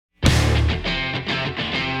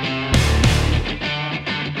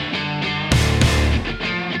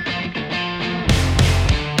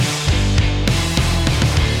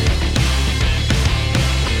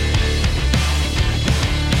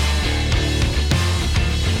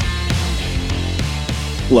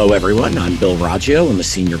Hello, everyone. I'm Bill Raggio. I'm a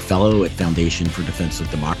senior fellow at Foundation for Defense of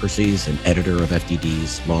Democracies and editor of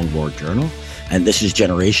FDD's Long War Journal. And this is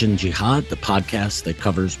Generation Jihad, the podcast that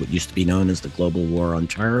covers what used to be known as the global war on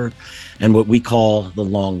terror and what we call the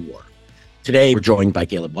Long War. Today, we're joined by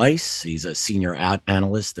Caleb Weiss. He's a senior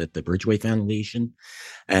analyst at the Bridgeway Foundation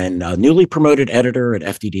and a newly promoted editor at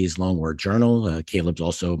FDD's Long War Journal. Caleb's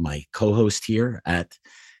also my co-host here at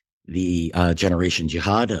the Generation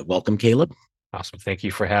Jihad. Welcome, Caleb. Awesome. Thank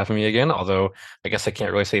you for having me again. Although I guess I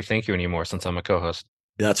can't really say thank you anymore since I'm a co-host.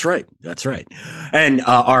 That's right. That's right. And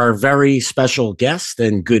our very special guest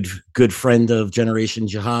and good friend of Generation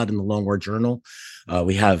Jihad and the Long War Journal,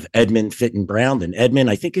 we have Edmund Fitton Brown. And Edmund,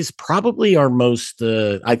 I think, is probably our most,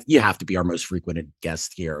 you have to be our most frequent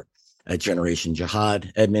guest here at Generation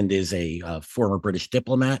Jihad. Edmund is a former British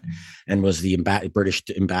diplomat and was the British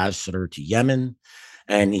ambassador to Yemen.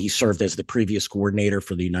 And he served as the previous coordinator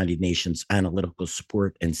for the United Nations Analytical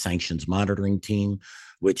Support and Sanctions Monitoring Team,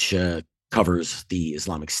 which covers the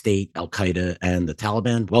Islamic State, Al-Qaeda, and the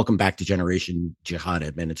Taliban. Welcome back to Generation Jihad,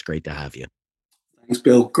 Edmund. It's great to have you. Thanks,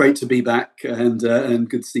 Bill. Great to be back, and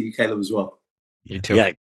good to see you, Caleb, as well. You too.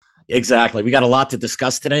 Yeah, exactly. We got a lot to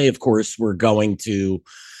discuss today. Of course, we're going to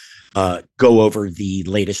go over the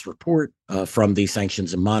latest report from the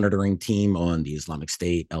Sanctions and Monitoring Team on the Islamic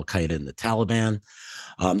State, Al-Qaeda, and the Taliban.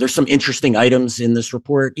 There's some interesting items in this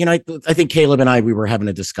report. You know, I think Caleb and we were having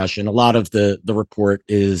a discussion. A lot of the report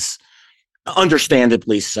is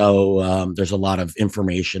understandably so. There's a lot of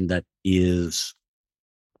information that is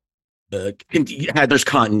there's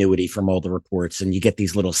continuity from all the reports, and you get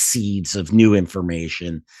these little seeds of new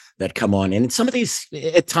information that come on. And some of these,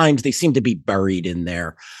 at times, they seem to be buried in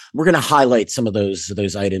there. We're going to highlight some of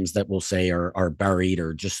those items that we'll say are buried,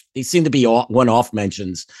 or just they seem to be one-off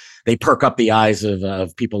mentions. They perk up the eyes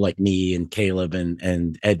of people like me and Caleb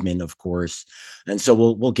and Edmund, of course. And so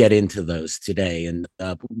we'll get into those today. And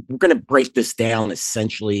we're going to break this down.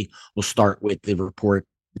 Essentially, we'll start with the report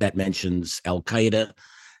that mentions Al-Qaeda,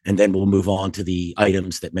 and then we'll move on to the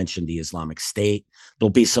items that mention the Islamic State. There'll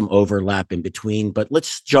be some overlap in between, but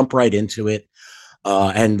let's jump right into it.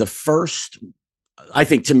 And the first, I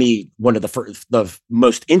think, to me, one of the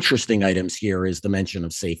most interesting items here is the mention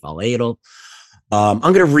of Saif al-Adel. I'm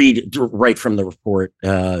going to read right from the report.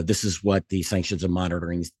 This is what the Sanctions and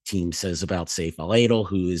Monitoring Team says about Saif al-Adel,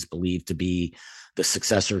 who is believed to be the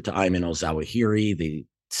successor to Ayman al-Zawahiri, the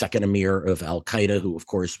second emir of Al-Qaeda, who, of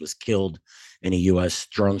course, was killed in a U.S.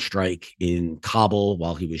 drone strike in Kabul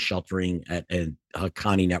while he was sheltering at a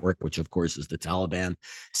Haqqani network, which, of course, is the Taliban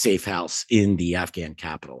safe house in the Afghan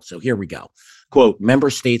capital. So here we go. Quote, member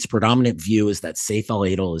states' predominant view is that Saif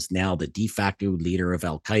al-Adel is now the de facto leader of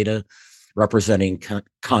Al-Qaeda, representing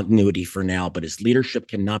continuity for now, but his leadership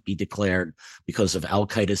cannot be declared because of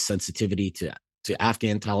Al-Qaeda's sensitivity to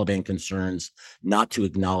Afghan Taliban concerns, not to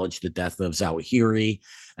acknowledge the death of Zawahiri,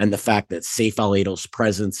 and the fact that Saif al-Adel's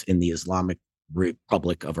presence in the Islamic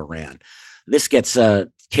Republic of Iran. This gets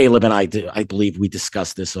Caleb and I believe we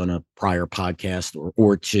discussed this on a prior podcast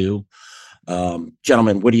or two.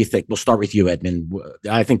 Gentlemen, what do you think? We'll start with you, Edmund.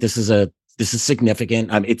 I think this is significant.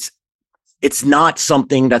 It's not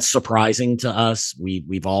something that's surprising to us.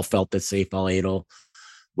 We've all felt that Saif al-Adel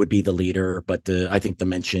would be the leader, but I think the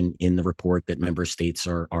mention in the report that member states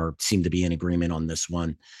seem to be in agreement on this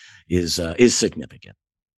one is significant.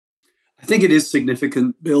 I think it is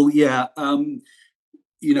significant, Bill. Yeah,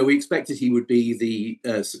 we expected he would be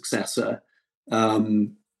the successor.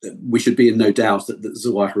 We should be in no doubt that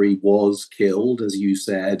Zawahiri was killed, as you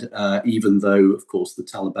said, even though, of course, the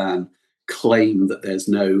Taliban claim that there's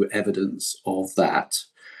no evidence of that.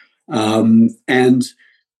 And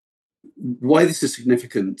why this is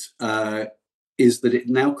significant is that it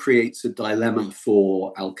now creates a dilemma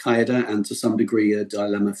for Al-Qaeda and, to some degree, a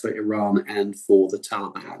dilemma for Iran and for the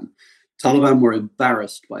Taliban. Taliban were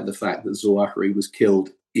embarrassed by the fact that Zawahiri was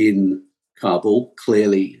killed in Kabul,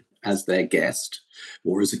 clearly as their guest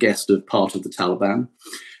or as a guest of part of the Taliban.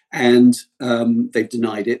 And they've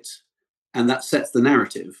denied it. And that sets the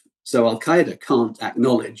narrative. So Al-Qaeda can't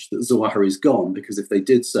acknowledge that Zawahiri's gone, because if they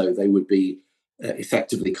did so, they would be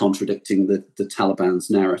effectively contradicting the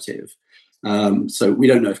Taliban's narrative. So we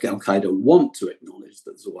don't know if Al-Qaeda want to acknowledge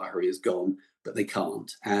that Zawahiri is gone, but they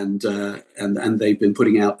can't. And they've been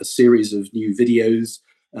putting out a series of new videos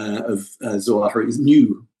of Zawahiri's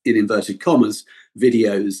new, in inverted commas,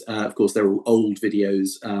 videos. Of course, they're all old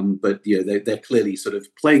videos, but they're clearly sort of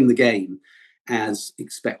playing the game as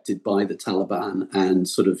expected by the Taliban and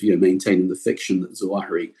sort of maintaining the fiction that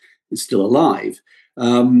Zawahiri is still alive.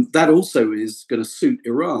 That also is going to suit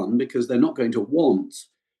Iran, because they're not going to want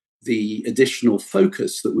the additional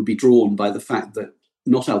focus that would be drawn by the fact that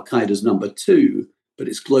not Al Qaeda's number two, but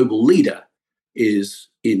its global leader is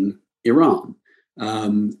in Iran.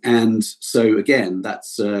 And so again,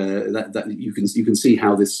 that's that you can see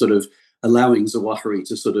how this sort of allowing Zawahiri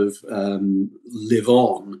to sort of live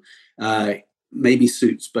on maybe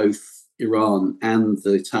suits both Iran and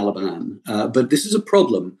the Taliban. But this is a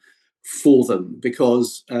problem for them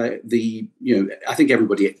because I think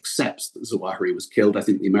everybody accepts that Zawahiri was killed. I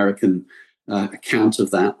think the American account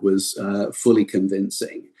of that was fully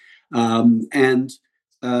convincing. And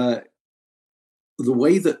the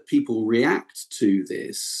way that people react to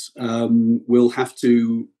this will have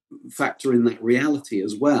to factor in that reality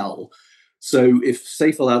as well. So if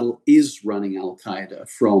Saif al-Adil is running al-Qaeda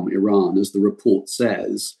from Iran, as the report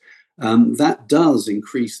says, that does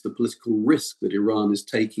increase the political risk that Iran is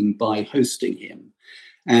taking by hosting him.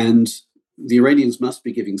 And the Iranians must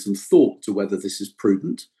be giving some thought to whether this is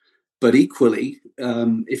prudent. But equally,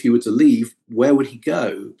 if he were to leave, where would he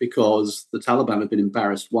go? Because the Taliban have been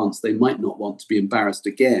embarrassed once. They might not want to be embarrassed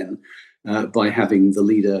again by having the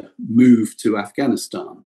leader move to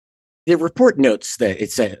Afghanistan. The report notes that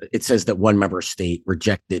it says that one member state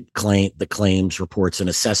rejected the claims, reports, and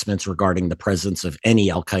assessments regarding the presence of any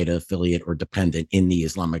al-Qaeda affiliate or dependent in the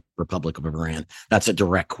Islamic Republic of Iran. That's a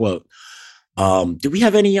direct quote. Do we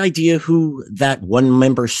have any idea who that one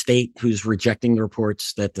member state who's rejecting the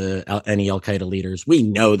reports that any al-Qaeda leaders? We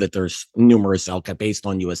know that there's numerous al-Qaeda based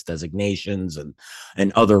on U.S. designations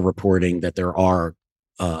and other reporting that there are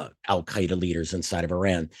al-Qaeda leaders inside of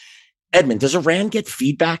Iran. Edmund, does Iran get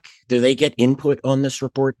feedback? Do they get input on this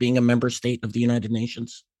report being a member state of the United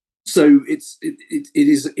Nations? So it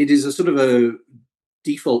is a sort of a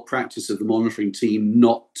default practice of the monitoring team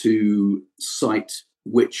not to cite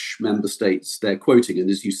which member states they're quoting. And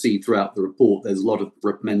as you see throughout the report, there's a lot of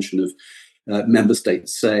mention of member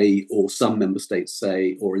states say, or some member states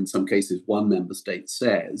say, or in some cases one member state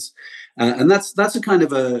says, and that's a kind of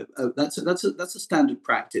that's a standard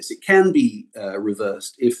practice. It can be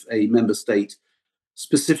reversed if a member state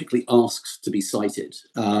specifically asks to be cited,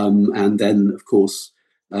 and then of course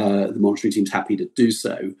the monitoring team's happy to do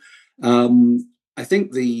so. I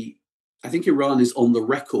think Iran is on the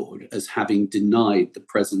record as having denied the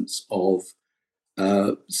presence of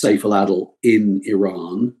Saif al-Adil in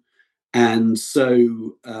Iran. And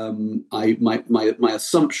so my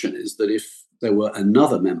assumption is that if there were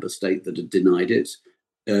another member state that had denied it,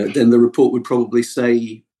 then the report would probably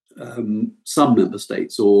say some member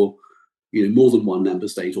states, or more than one member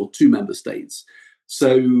state, or two member states.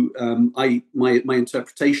 So my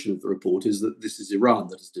interpretation of the report is that this is Iran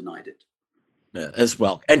that has denied it. As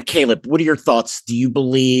well. And Caleb, what are your thoughts? Do you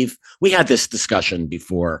believe, we had this discussion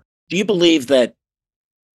before, do you believe that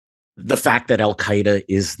the fact that al-Qaeda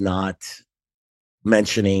is not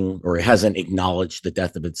mentioning or hasn't acknowledged the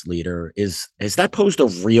death of its leader, has that posed a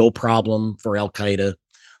real problem for al-Qaeda,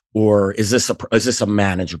 or is this a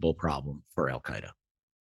manageable problem for al-Qaeda?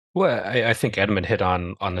 Well, I think Edmund hit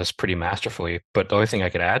on this pretty masterfully, but the only thing I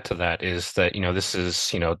could add to that is that, this is,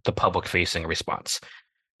 the public facing response.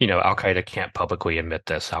 Al-Qaeda can't publicly admit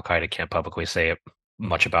this. Al-Qaeda can't publicly say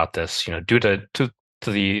much about this, due to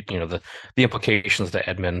the, the implications that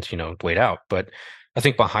Edmund, laid out. But I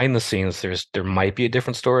think behind the scenes, there might be a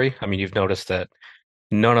different story. I mean, you've noticed that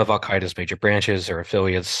none of Al-Qaeda's major branches or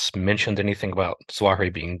affiliates mentioned anything about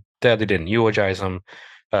Zawahiri being dead. They didn't eulogize him.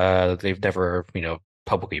 They've never,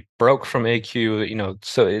 publicly broke from AQ,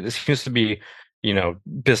 so it seems to be,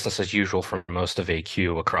 business as usual for most of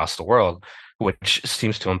AQ across the world, which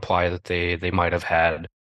seems to imply that they might have had,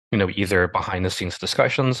 either behind the scenes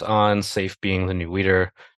discussions on Saif being the new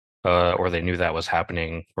leader, or they knew that was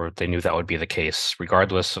happening, or they knew that would be the case,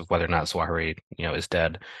 regardless of whether or not Zawahiri, is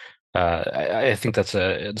dead. I think that's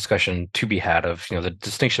a discussion to be had of, the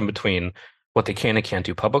distinction between what they can and can't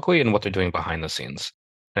do publicly and what they're doing behind the scenes.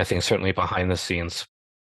 And I think certainly behind the scenes,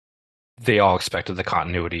 they all expected the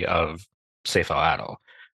continuity of Saif al-Adil,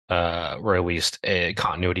 or at least a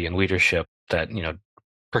continuity in leadership that,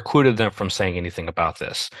 precluded them from saying anything about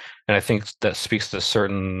this. And I think that speaks to a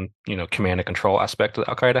certain, command and control aspect that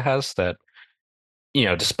Al-Qaeda has, that,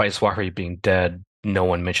 despite Zawahiri being dead, no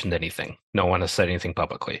one mentioned anything. No one has said anything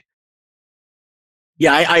publicly.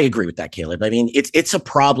 Yeah, I agree with that, Caleb. I mean, it's a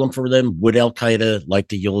problem for them. Would Al-Qaeda like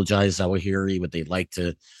to eulogize Zawahiri? Would they like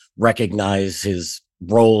to recognize his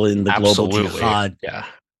role in the global jihad? Yeah,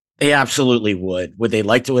 they absolutely would. Would they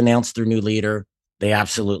like to announce their new leader? They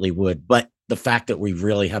absolutely would. But the fact that we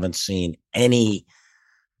really haven't seen any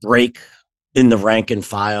break in the rank and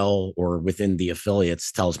file or within the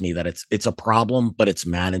affiliates tells me that it's a problem, but it's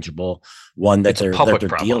manageable. One that they're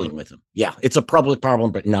dealing with them. Yeah, it's a public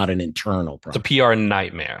problem, but not an internal problem. It's a PR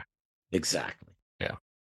nightmare. Exactly. Yeah.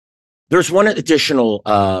 There's one additional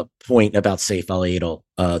point about Saif al-Adel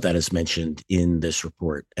that is mentioned in this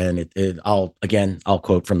report, and I'll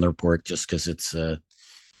quote from the report just because it's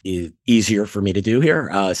easier for me to do here.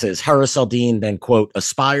 It says Harris al-Din then, quote,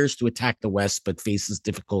 aspires to attack the West but faces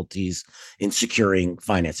difficulties in securing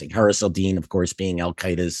financing. Harris al-Din, of course, being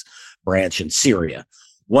al-Qaeda's branch in Syria.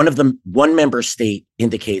 One member state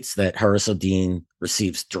indicates that Harris al-Din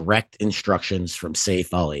receives direct instructions from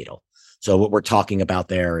Saif al-Adel. So what we're talking about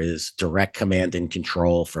there is direct command and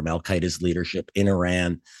control from al-Qaeda's leadership in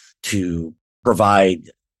Iran to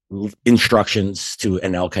provide instructions to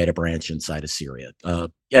an al-Qaeda branch inside of Syria.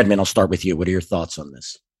 Edmund, I'll start with you. What are your thoughts on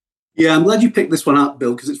this? Yeah, I'm glad you picked this one up,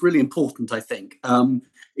 Bill, because it's really important, I think.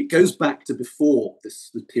 It goes back to before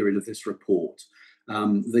the period of this report,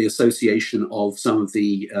 the association of some of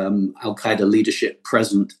the al-Qaeda leadership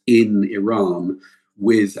present in Iran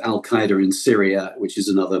with al-Qaeda in Syria, which is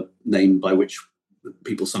another name by which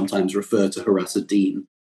people sometimes refer to Haras ad-Din.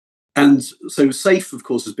 And so Saif, of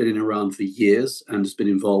course, has been in Iran for years and has been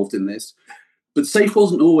involved in this. But Saif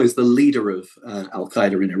wasn't always the leader of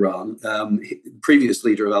al-Qaeda in Iran. Previous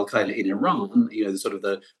leader of al-Qaeda in Iran, sort of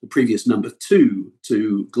the previous number 2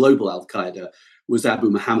 to global al-Qaeda, was Abu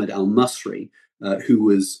Muhammad al-Masri, who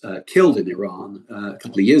was killed in Iran a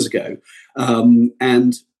couple of years ago.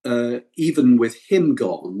 And even with him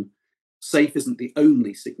gone, Saif isn't the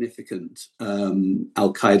only significant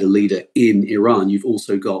al-Qaeda leader in Iran. You've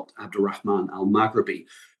also got Abdurrahman al-Maghribi,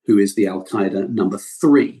 who is the al-Qaeda number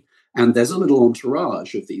 3. And there's a little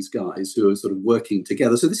entourage of these guys who are sort of working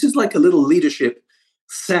together. So this is like a little leadership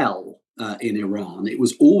cell in Iran. It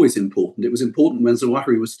was always important. It was important when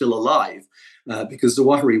Zawahiri was still alive, because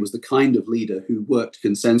Zawahiri was the kind of leader who worked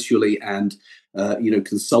consensually and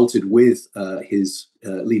consulted with his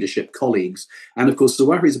leadership colleagues. And of course,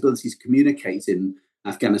 Zawahiri's ability to communicate in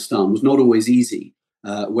Afghanistan was not always easy.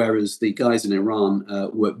 Whereas the guys in Iran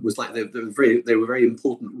were very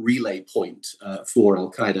important relay point for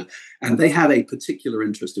al-Qaeda, and they had a particular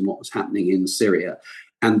interest in what was happening in Syria.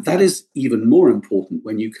 And that is even more important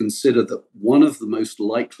when you consider that one of the most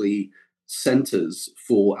likely centers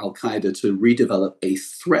for al-Qaeda to redevelop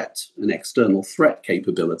an external threat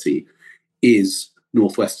capability, is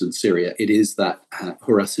northwestern Syria. It is that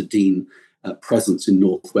Haras ad-Din presence in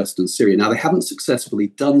northwestern Syria. Now, they haven't successfully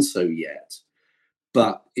done so yet,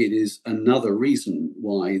 but it is another reason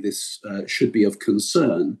why this should be of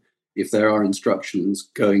concern if there are instructions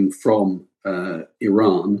going from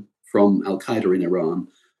Iran, from al-Qaeda in Iran,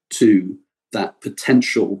 to that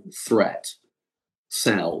potential threat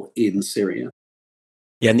cell in Syria.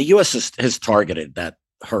 Yeah, and the U.S. has targeted that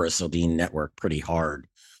Haras al-Din network pretty hard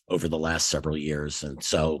over the last several years. And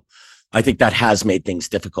so I think that has made things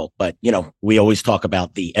difficult. But, we always talk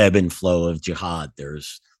about the ebb and flow of jihad.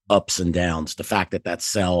 There's ups and downs. The fact that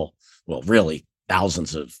cell, well, really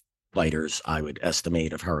thousands of fighters, I would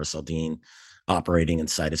estimate, of Haras al-Din operating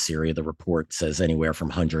inside of Syria. The report says anywhere from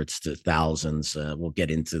hundreds to thousands. We'll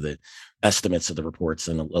get into the estimates of the reports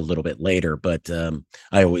in a little bit later, but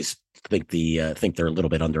I always think they're a little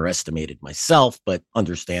bit underestimated myself, but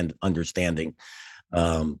understanding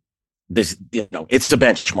this, it's the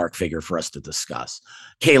benchmark figure for us to discuss.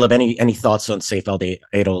 Caleb, any thoughts on Saif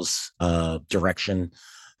al-Adel's direction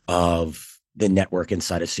of the network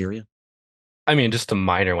inside of Syria? I mean, just a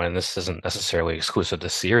minor one, and this isn't necessarily exclusive to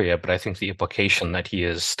Syria, but I think the implication that he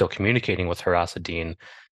is still communicating with Haras ad-Din,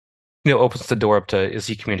 opens the door up to, is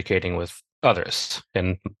he communicating with others?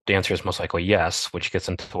 And the answer is most likely yes, which gets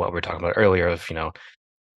into what we were talking about earlier of,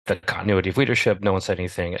 the continuity of leadership. No one said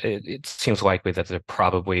anything. It seems likely that they're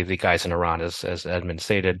probably the guys in Iran, as Edmund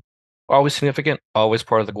stated, always significant, always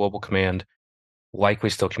part of the global command, likely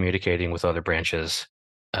still communicating with other branches.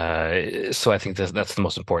 So I think that's the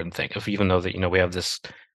most important thing. Even though that we have the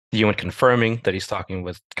UN confirming that he's talking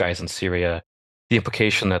with guys in Syria, the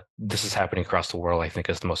implication that this is happening across the world, I think,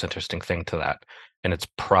 is the most interesting thing to that, and it's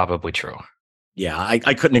probably true. Yeah,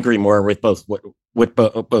 I couldn't agree more with both what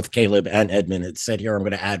both Caleb and Edmund had said here. I'm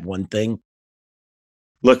going to add one thing.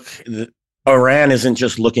 Look, Iran isn't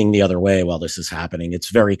just looking the other way while this is happening. It's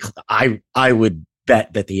very. I would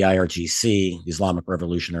bet that the IRGC, Islamic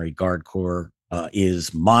Revolutionary Guard Corps,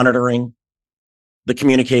 is monitoring the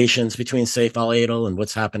communications between Saif al-Adel and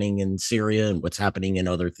what's happening in Syria and what's happening in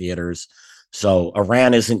other theaters. So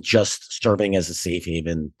Iran isn't just serving as a safe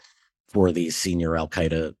haven for these senior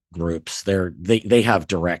al-Qaeda groups. They have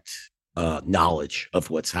direct knowledge of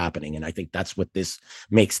what's happening. And I think that's what this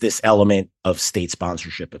makes this element of state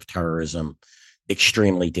sponsorship of terrorism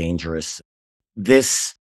extremely dangerous.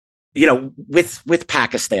 This, with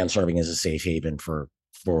Pakistan serving as a safe haven for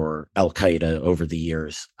for Al Qaeda over the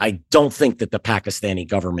years. I don't think that the Pakistani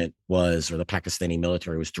government was, or the Pakistani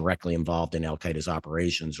military was directly involved in Al Qaeda's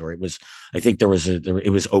operations, or it was, I think it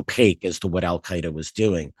was opaque as to what Al Qaeda was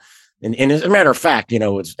doing. And as a matter of fact,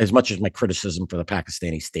 as much as my criticism for the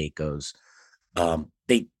Pakistani state goes,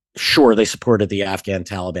 they supported the Afghan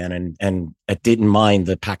Taliban and didn't mind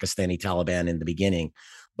the Pakistani Taliban in the beginning.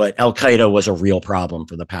 But Al Qaeda was a real problem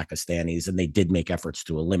for the Pakistanis, and they did make efforts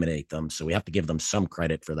to eliminate them. So we have to give them some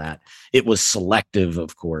credit for that. It was selective,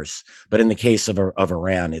 of course, but in the case of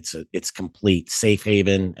Iran, it's complete safe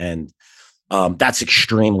haven, and that's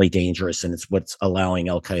extremely dangerous. And it's what's allowing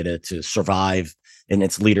Al Qaeda to survive, and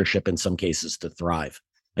its leadership in some cases to thrive.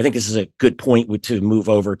 I think this is a good point to move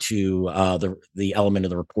over to the element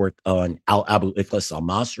of the report on Abu Ikhlas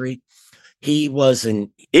al-Masri. He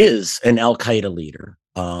is an Al Qaeda leader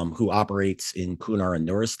who operates in Kunar and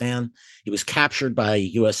Nuristan. He was captured by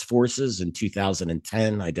U.S. forces in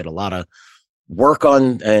 2010. I did a lot of work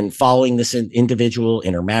on and following this individual,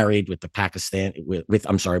 intermarried with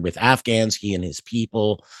with Afghans. He and his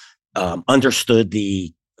people understood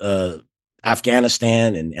the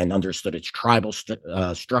Afghanistan and understood its tribal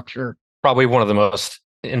structure. Probably one of the most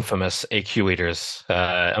infamous AQ leaders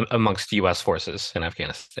amongst U.S. forces in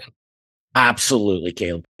Afghanistan. Absolutely,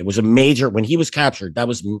 Caleb. It was when he was captured, that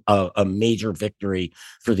was a major victory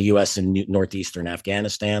for the U.S. in northeastern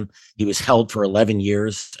Afghanistan. He was held for 11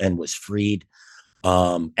 years and was freed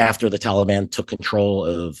after the Taliban took control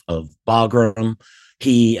of Bagram.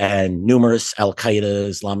 He and numerous Al Qaeda,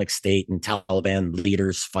 Islamic State, and Taliban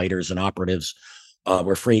leaders, fighters, and operatives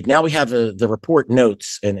were freed. Now we have the report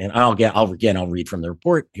notes, and I'll read from the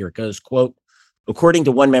report. Here it goes. Quote, according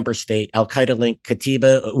to one member state, Al Qaeda linked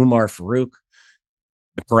Katiba Umar Farouk,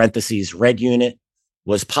 parentheses, Red Unit,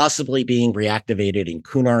 was possibly being reactivated in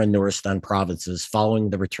Kunar and Nuristan provinces following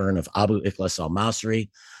the return of Abu Ikhlas al-Masri,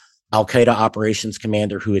 Al Qaeda operations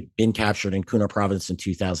commander who had been captured in Kunar province in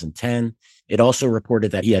 2010. It also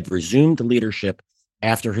reported that he had resumed leadership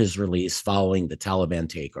after his release following the Taliban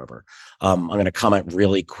takeover. I'm going to comment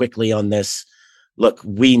really quickly on this. Look,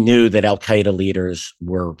 we knew that Al Qaeda leaders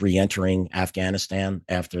were re-entering Afghanistan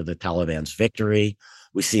after the Taliban's victory.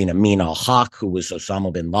 We've seen Amin al-Haq, who was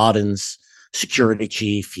Osama bin Laden's security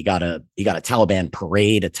chief. He got a Taliban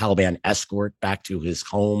parade, a Taliban escort back to his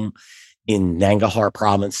home in Nangarhar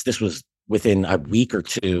province. This was within a week or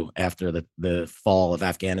two after the fall of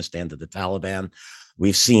Afghanistan to the Taliban.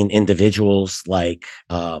 We've seen individuals like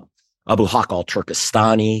Abu Haq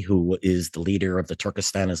al-Turkestani, who is the leader of the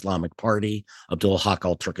Turkestan Islamic Party. Abdul Haq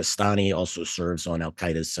al-Turkestani also serves on Al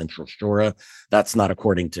Qaeda's Central Shura. That's not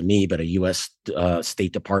according to me, but a U.S.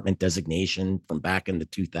 State Department designation from back in the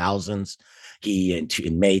 2000s.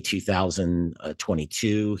 In May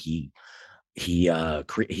 2022,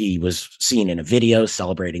 he was seen in a video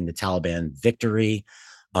celebrating the Taliban victory.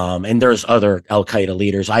 And there's other Al Qaeda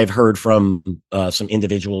leaders. I've heard from some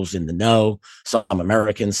individuals in the know, some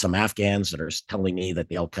Americans, some Afghans, that are telling me that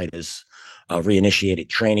the Al Qaeda's reinitiated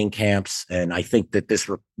training camps. And I think that this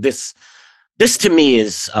to me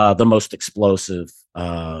is the most explosive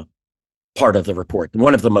part of the report.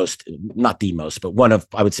 One of the most, not the most, but one of,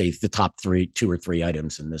 I would say, the top two or three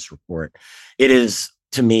items in this report. It is,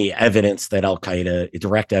 to me, direct evidence that Al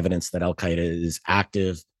Qaeda is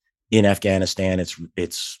active in Afghanistan.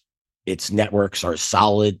 Its networks are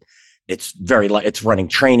solid. It's running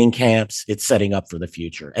training camps. It's setting up for the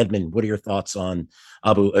future. Edmund, what are your thoughts on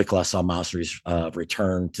Abu Ikhlas al-Masri's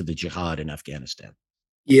return to the jihad in Afghanistan?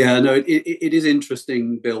 Yeah, no, it is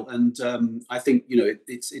interesting, Bill, and I think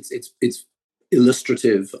it's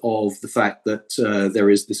illustrative of the fact that there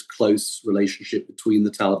is this close relationship between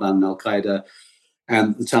the Taliban and Al Qaeda.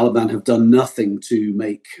 And the Taliban have done nothing to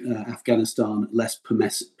make Afghanistan less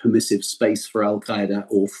permissive space for Al Qaeda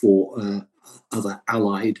or for other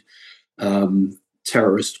allied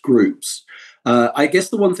terrorist groups. I guess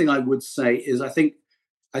the one thing I would say is I think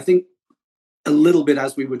a little bit,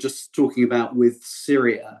 as we were just talking about with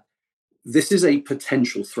Syria, this is a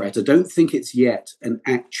potential threat. I don't think it's yet an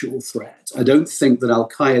actual threat. I don't think that Al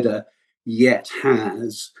Qaeda yet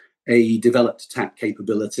has a developed attack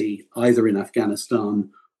capability either in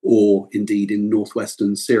Afghanistan or indeed in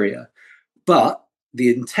northwestern Syria. But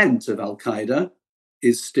the intent of Al Qaeda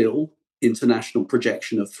is still international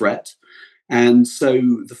projection of threat. And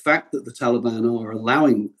so the fact that the Taliban are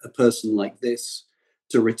allowing a person like this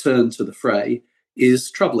to return to the fray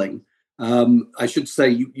is troubling. I should say,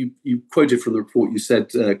 you quoted from the report, you said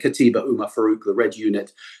Katiba Umar Farouk, the Red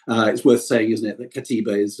Unit. It's worth saying, isn't it, that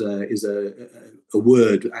Katiba is a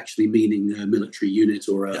word actually meaning a military unit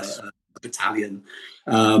or a battalion.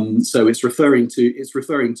 So it's referring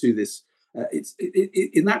to this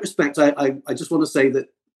In that respect, I just want to say that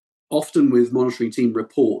often with monitoring team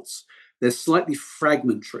reports, they're slightly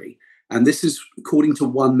fragmentary, and this is according to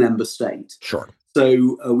one member state. Sure.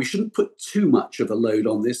 So we shouldn't put too much of a load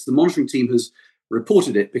on this. The monitoring team has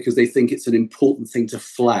reported it because they think it's an important thing to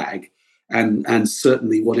flag, and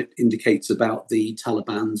certainly what it indicates about the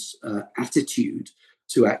Taliban's attitude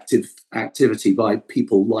to activity by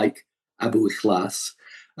people like Abu Ikhlas.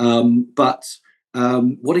 But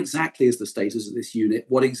what exactly is the status of this unit?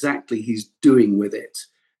 What exactly he's doing with it?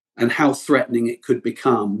 And how threatening it could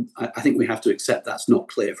become? I think we have to accept that's not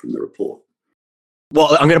clear from the report.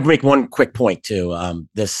 Well, I'm going to make one quick point too.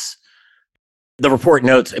 The report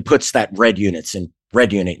notes, it puts that red unit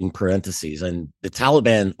in parentheses, and the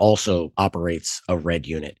Taliban also operates a red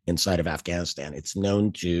unit inside of Afghanistan. It's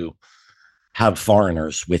known to have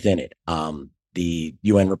foreigners within it. The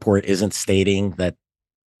UN report isn't stating that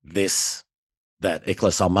Ikhlas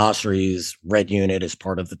al-Masri's red unit is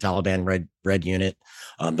part of the Taliban red unit.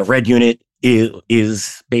 The red unit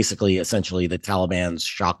is basically essentially the Taliban's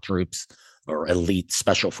shock troops or elite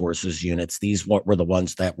special forces units. These were the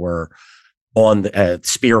ones that were on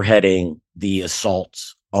spearheading the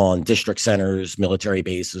assaults on district centers, military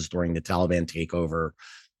bases during the Taliban takeover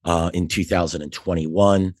in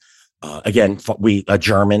 2021. Again, a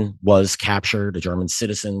German was captured. A German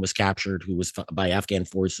citizen was captured who was by Afghan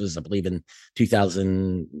forces, I believe, in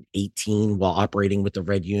 2018 while operating with the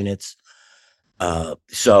red units.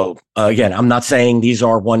 So again, I'm not saying these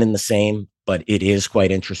are one and the same, but it is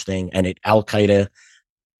quite interesting. And Al-Qaeda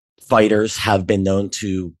fighters have been known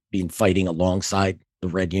to be fighting alongside the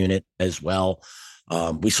red unit as well.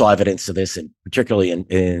 We saw evidence of this, and particularly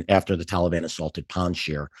after the Taliban assaulted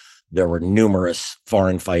Panjshir. There were numerous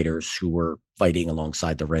foreign fighters who were fighting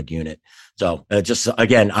alongside the red unit. So just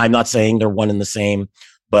again, I'm not saying they're one and the same,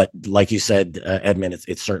 but like you said, Edmund,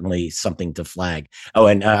 it's certainly something to flag. Oh,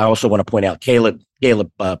 and I also want to point out, Caleb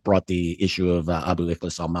brought the issue of Abu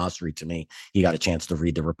Ikhlas al-Masri to me. He got a chance to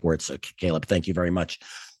read the report. So Caleb, thank you very much.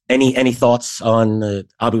 Any thoughts on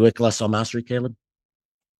Abu Ikhlas al-Masri, Caleb?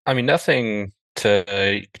 I mean, nothing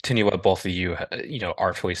to continue what both of you,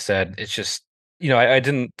 artfully said. It's just, I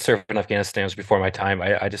didn't serve in Afghanistan. It was before my time.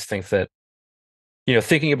 I just think that,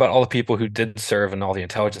 thinking about all the people who did serve and all the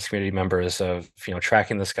intelligence community members of,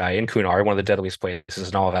 tracking this guy in Kunar, one of the deadliest places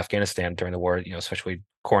in all of Afghanistan during the war, especially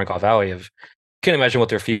Korengal Valley, can't imagine what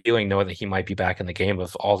they're feeling knowing that he might be back in the game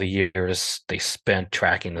of all the years they spent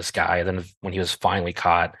tracking this guy. And then when he was finally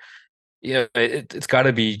caught, it's got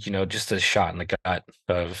to be, just a shot in the gut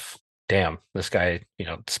of, damn, this guy,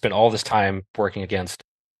 spent all this time working against,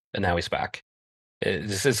 and now he's back.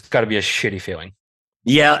 It's got to be a shitty feeling.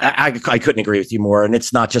 Yeah, I couldn't agree with you more. And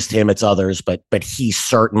it's not just him, it's others, but he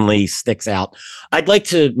certainly sticks out. I'd like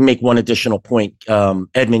to make one additional point.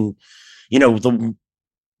 Edmund, the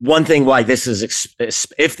one thing why this is,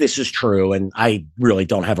 if this is true, and I really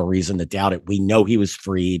don't have a reason to doubt it, we know he was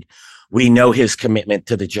freed. We know his commitment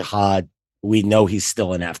to the jihad. We know he's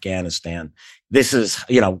still in Afghanistan. This is,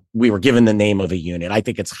 we were given the name of a unit. I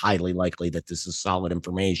think it's highly likely that this is solid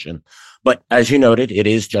information. But as you noted, it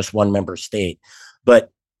is just one member state.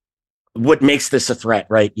 But what makes this a threat,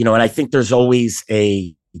 right? And I think there's always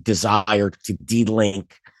a desire to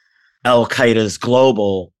de-link Al-Qaeda's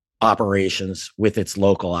global operations with its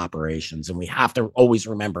local operations. And we have to always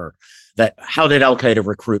remember that how did Al-Qaeda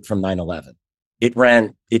recruit from 9/11?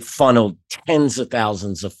 It funneled tens of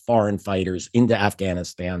thousands of foreign fighters into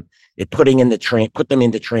Afghanistan. It put them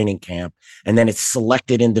into training camp, and then it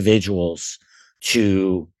selected individuals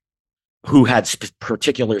who had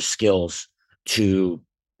particular skills to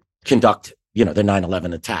conduct, the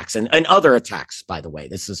 9/11 attacks and other attacks, by the way.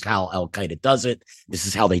 This is how Al-Qaeda does it. This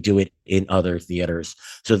is how they do it in other theaters.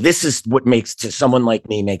 So this is what to someone like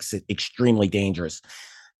me makes it extremely dangerous.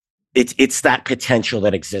 It's that potential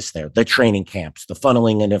that exists there, the training camps, the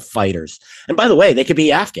funneling into fighters. And by the way, they could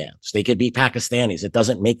be Afghans, they could be Pakistanis. It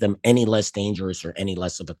doesn't make them any less dangerous or any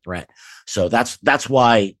less of a threat. So that's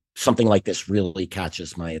why something like this really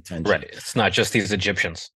catches my attention. Right. It's not just these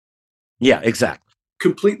Egyptians. Yeah, exactly.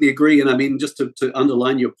 Completely agree. And I mean, just to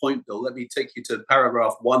underline your point, Bill, let me take you to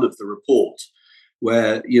paragraph 1 of the report,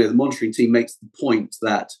 where the monitoring team makes the point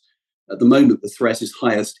that at the moment the threat is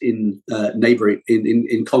highest in neighboring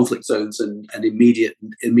in conflict zones and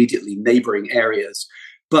immediately neighboring areas.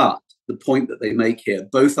 But the point that they make here,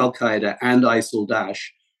 both Al-Qaeda and ISIL-Daesh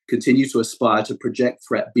continue to aspire to project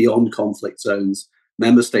threat beyond conflict zones.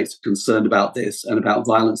 Member states are concerned about this and about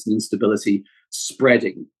violence and instability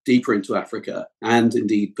spreading deeper into Africa and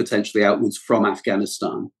indeed potentially outwards from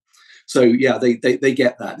Afghanistan. So yeah, they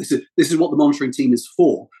get that. This is what the monitoring team is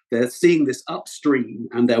for. They're seeing this upstream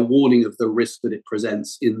and they're warning of the risk that it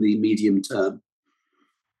presents in the medium term.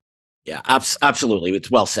 Yeah, absolutely.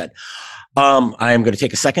 It's well said. I am going to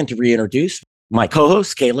take a second to reintroduce my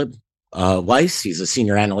co-host, Caleb Weiss. He's a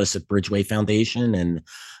senior analyst at Bridgeway Foundation and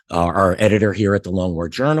our editor here at the Long War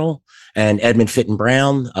Journal. And Edmund Fitton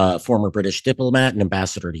Brown, former British diplomat and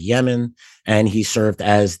ambassador to Yemen. And he served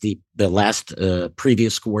as the last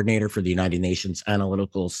previous coordinator for the United Nations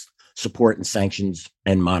Analytical Support and Sanctions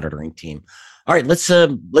and Monitoring Team. All right,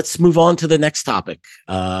 let's move on to the next topic.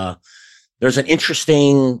 There's an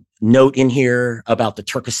interesting note in here about the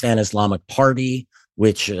Turkestan Islamic Party,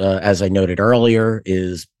 which, as I noted earlier,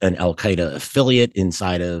 is an al-Qaeda affiliate in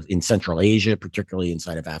Central Asia, particularly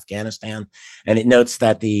inside of Afghanistan. And it notes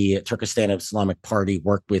that the Turkestan Islamic Party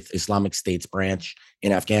worked with Islamic State's branch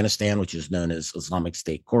in Afghanistan, which is known as Islamic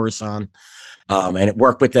State Khorasan. And it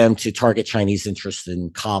worked with them to target Chinese interests in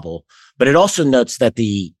Kabul. But it also notes that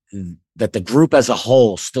the group as a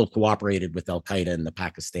whole still cooperated with al-Qaeda and the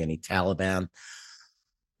Pakistani Taliban.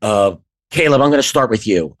 Caleb, I'm going to start with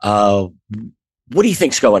you. What do you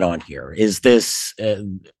think's going on here? Is this,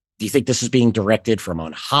 do you think this is being directed from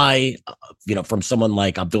on high, from someone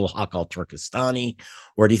like Abdul Haq al-Turkestani,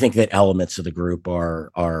 or do you think that elements of the group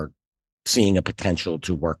are seeing a potential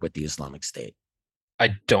to work with the Islamic State?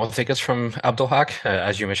 I don't think it's from Abdul Haq.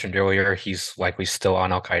 As you mentioned earlier, he's likely still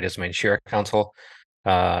on Al-Qaeda's main Shia Council.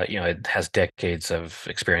 It has decades of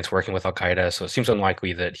experience working with Al-Qaeda, so it seems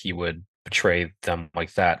unlikely that he would betray them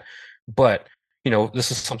like that. But, this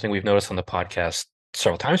is something we've noticed on the podcast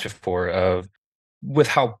several times before, with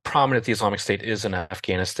how prominent the Islamic State is in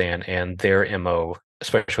Afghanistan, and their MO,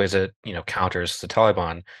 especially as it, counters the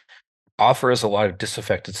Taliban, offers a lot of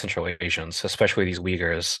disaffected Central Asians, especially these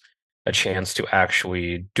Uyghurs, a chance to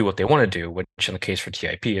actually do what they want to do, which in the case for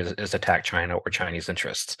TIP is attack China or Chinese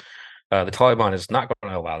interests. The Taliban is not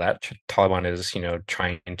going to allow that. Taliban is,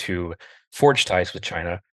 trying to forge ties with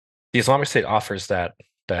China. The Islamic State offers that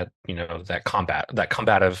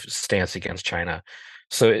combative stance against China.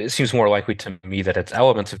 So it seems more likely to me that it's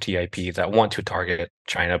elements of TIP that want to target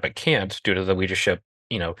China but can't due to the leadership,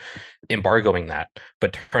 embargoing that,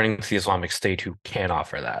 but turning to the Islamic State who can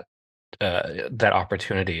offer that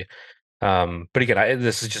opportunity. But again,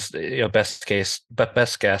 this is just best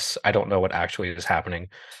guess. I don't know what actually is happening,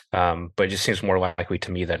 but it just seems more likely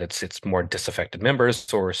to me that it's more disaffected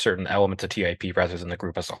members or certain elements of TIP rather than the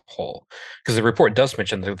group as a whole. Because the report does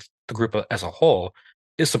mention the group as a whole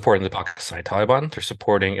is supporting the Pakistani Taliban. They're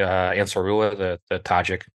supporting Ansarullah, the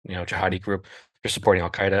Tajik jihadi group. They're supporting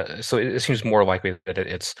Al-Qaeda. So it seems more likely that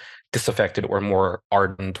it's disaffected or more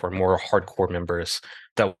ardent or more hardcore members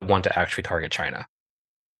that want to actually target China.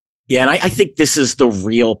 Yeah, and I think this is the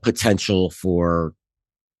real potential for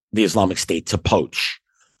the Islamic State to poach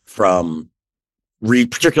from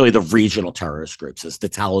particularly the regional terrorist groups, as the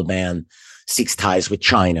Taliban seeks ties with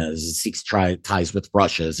China, as it seeks ties with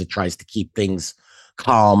Russia, as it tries to keep things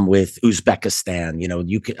calm with Uzbekistan,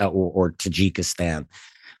 or Tajikistan.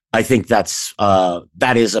 I think that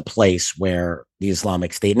is a place where the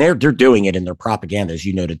Islamic State, and they're doing it in their propaganda, as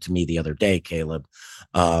you noted to me the other day, Caleb,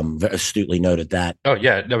 astutely noted that. Oh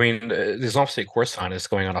yeah, I mean, the Islamic State Khorasan is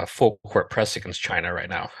going on a full court press against China right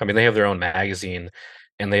now. I mean, they have their own magazine,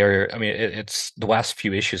 and they are. I mean, it's the last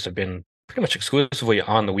few issues have been pretty much exclusively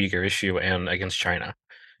on the Uyghur issue and against China.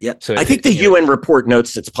 Yeah, so I think the UN report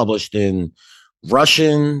notes it's published in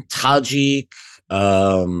Russian, Tajik,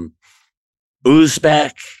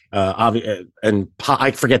 Uzbek, and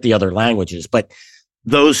I forget the other languages, but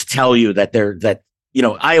those tell you that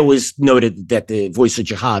I always noted that the Voice of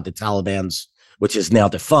Jihad, the Taliban's, which is now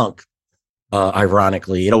defunct,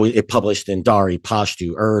 ironically, it published in Dari,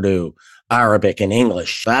 Pashto, Urdu, Arabic, and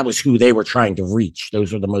English. That was who they were trying to reach.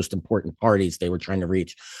 Those are the most important parties they were trying to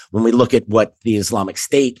reach. When we look at what the Islamic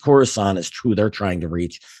State, Khorasan, is who they're trying to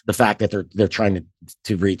reach, the fact that they're trying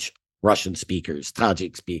to reach Russian speakers,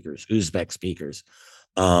 Tajik speakers, Uzbek speakers.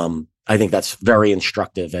 I think that's very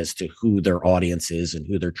instructive as to who their audience is and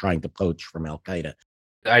who they're trying to poach from Al-Qaeda.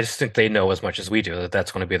 I just think they know as much as we do that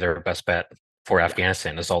that's going to be their best bet for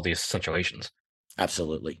Afghanistan, is all these Central Asians.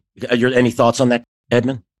 Absolutely. Any thoughts on that,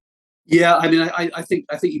 Edmund? Yeah, I mean, I think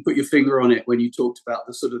you put your finger on it when you talked about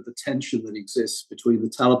the sort of the tension that exists between the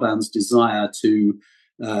Taliban's desire to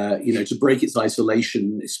break its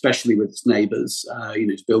isolation, especially with its neighbors,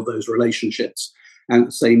 to build those relationships, and at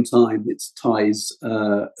the same time, its ties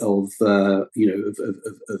of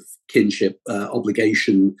kinship,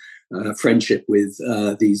 obligation, friendship with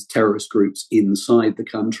these terrorist groups inside the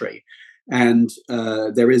country. And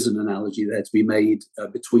there is an analogy there to be made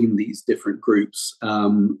between these different groups,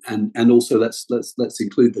 and also let's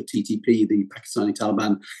include the TTP, the Pakistani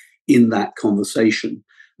Taliban, in that conversation,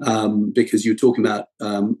 because you're talking about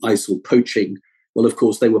ISIL poaching. Well, of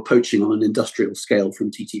course, they were poaching on an industrial scale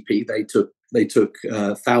from TTP. They took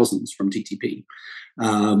thousands from TTP.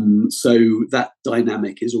 So that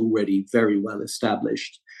dynamic is already very well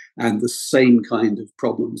established. And the same kind of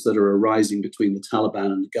problems that are arising between the Taliban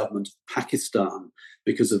and the government of Pakistan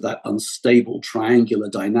because of that unstable triangular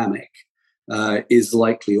dynamic is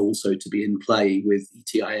likely also to be in play with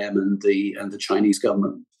ETIM and the Chinese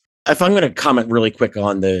government. If I'm going to comment really quick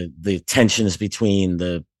on the tensions between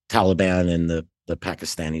the Taliban and the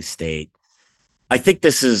Pakistani state, I think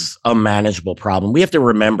this is a manageable problem. We have to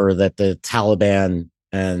remember that the Taliban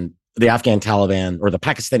and the Afghan Taliban, or the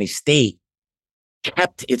Pakistani state,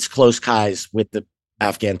 kept its close ties with the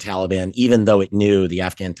Afghan Taliban, even though it knew the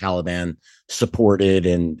Afghan Taliban supported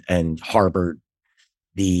and harbored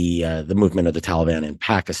the movement of the Taliban in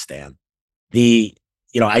Pakistan.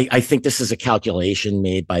 I think this is a calculation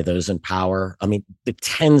made by those in power. I mean, the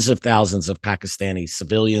tens of thousands of Pakistani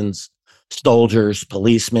civilians, soldiers,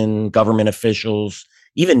 policemen, government officials,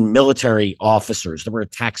 even military officers. There were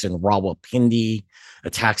attacks in Rawalpindi,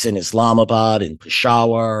 attacks in Islamabad, in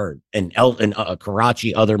Peshawar, and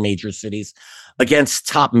Karachi, other major cities, against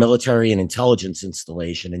top military and intelligence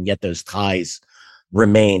installation, and yet those ties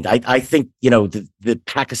remained. I think, the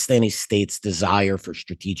Pakistani state's desire for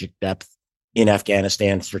strategic depth in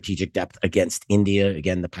Afghanistan, strategic depth against India,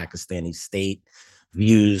 again, the Pakistani state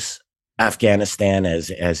views Afghanistan as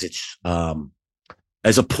its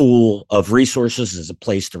as a pool of resources, as a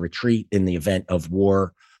place to retreat in the event of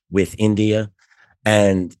war with India.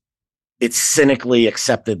 And it cynically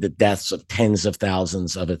accepted the deaths of tens of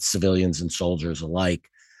thousands of its civilians and soldiers alike,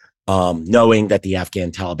 knowing that the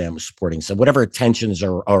Afghan Taliban was supporting. So whatever tensions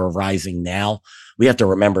are arising now, we have to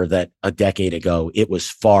remember that a decade ago, it was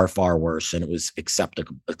far, far worse, and it was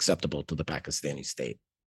acceptable to the Pakistani state.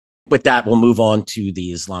 With that, we'll move on to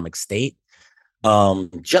the Islamic State.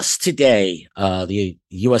 Just today, the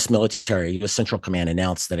U.S. military, U.S. Central Command,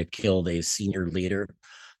 announced that it killed a senior leader.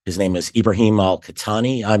 His name is Ibrahim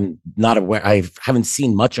al-Qahtani. I'm not aware, I haven't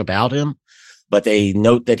seen much about him, but they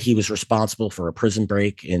note that he was responsible for a prison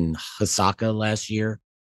break in Hasaka last year.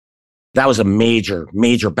 That was a major,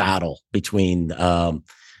 major battle between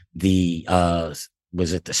the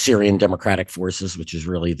Syrian Democratic Forces, which is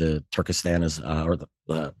really the Turkestan, or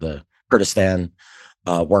the Kurdistan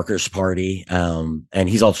Workers' Party, and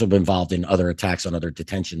he's also been involved in other attacks on other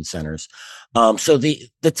detention centers. So the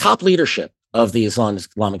top leadership of the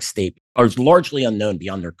Islamic State are largely unknown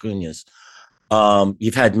beyond their kunyas.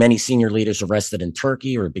 You've had many senior leaders arrested in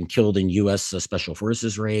Turkey or have been killed in U.S. Special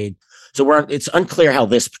Forces raid. So it's unclear how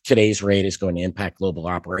today's raid is going to impact global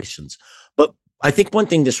operations. But I think one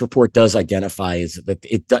thing this report does identify is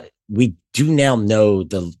that we do now know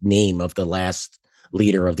the name of the last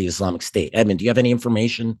leader of the Islamic State. Edmund, do you have any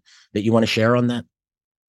information that you want to share on that?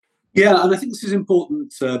 Yeah, and I think this is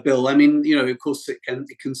important, Bill. I mean, of course, it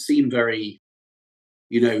can seem very,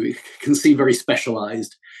 it can seem very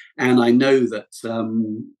specialized. And I know that,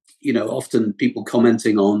 often people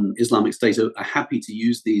commenting on Islamic State are happy to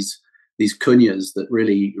use these kunyas that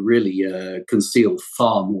really conceal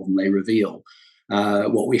far more than they reveal.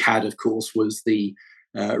 What we had, of course, was the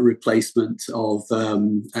replacement of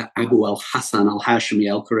Abu al-Hassan al-Hashimi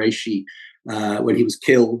al-Qurayshi when he was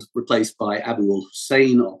killed, replaced by Abu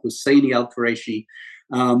al-Hussein al-Husseini al-Qurayshi.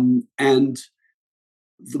 And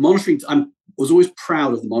the monitoring, I was always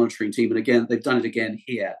proud of the monitoring team. And again, they've done it again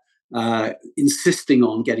here, insisting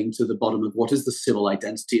on getting to the bottom of what is the civil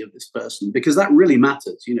identity of this person, because that really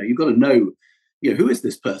matters. You've got to know, who is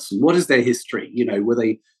this person? What is their history?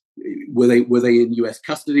 Were they in US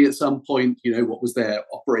custody at some point? What was their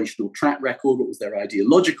operational track record? What was their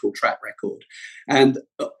ideological track record? And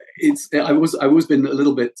I've always been a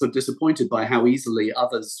little bit sort of disappointed by how easily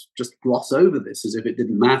others just gloss over this as if it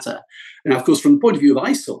didn't matter. And of course, from the point of view of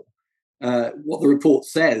ISIL, what the report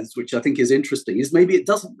says, which I think is interesting, is maybe it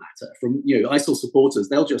doesn't matter. From ISIL supporters,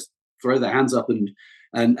 they'll just throw their hands up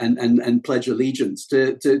and pledge allegiance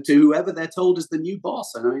to whoever they're told is the new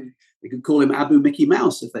boss. I mean, they could call him Abu Mickey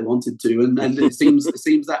Mouse if they wanted to, and it seems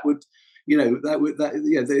that would,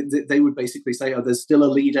 they would basically say, oh, there's still a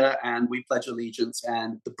leader, and we pledge allegiance,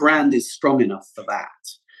 and the brand is strong enough for that.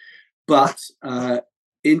 But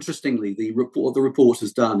interestingly, the report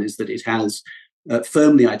has done is that it has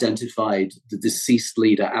firmly identified the deceased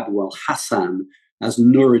leader Abu al-Hassan as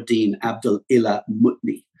Nuruddin Abdul Ilah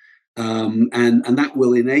Mutni. And that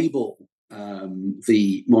will enable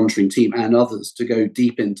the monitoring team and others to go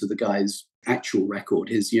deep into the guy's actual record,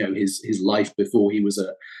 his life before he was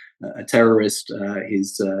a terrorist,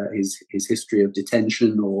 his history of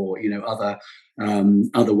detention, or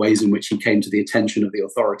other ways in which he came to the attention of the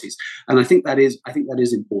authorities. And I think that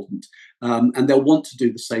is important. And they'll want to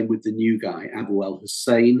do the same with the new guy, Abu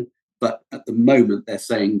al-Hussein. But at the moment, they're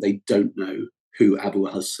saying they don't know who Abu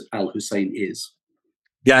al-Hussein is.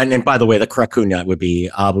 Yeah, and by the way, the correct kunyat would be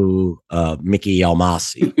Abu Mickey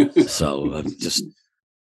Al-Masih. So just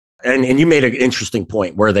and you made an interesting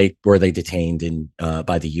point. Were they detained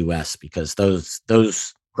by the U.S. because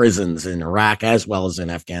those prisons in Iraq as well as in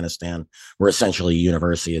Afghanistan were essentially a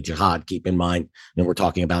university of jihad. Keep in mind, and we're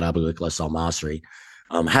talking about Abu Ikhlas al-Masri.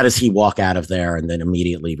 How does he walk out of there and then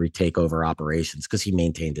immediately retake over operations? Because he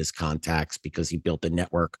maintained his contacts, because he built a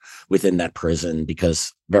network within that prison,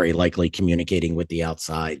 because very likely communicating with the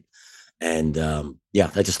outside. And I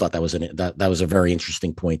just thought that was a very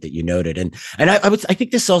interesting point that you noted. And I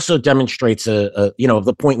think this also demonstrates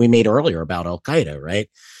the point we made earlier about Al-Qaeda, right?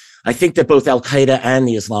 I think that both Al-Qaeda and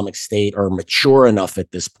the Islamic State are mature enough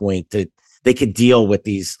at this point that they could deal with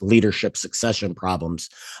these leadership succession problems.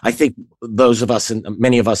 I think many of us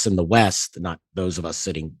in the West, not those of us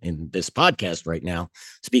sitting in this podcast right now,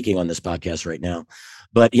 speaking on this podcast right now,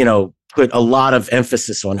 but, put a lot of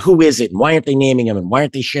emphasis on who is it and why aren't they naming him and why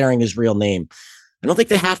aren't they sharing his real name? I don't think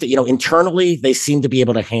they have to, internally, they seem to be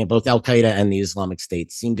able to handle, both Al-Qaeda and the Islamic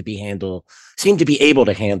State seem to be able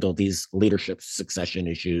to handle these leadership succession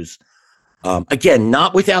issues. Again,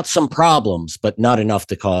 not without some problems, but not enough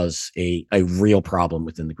to cause a real problem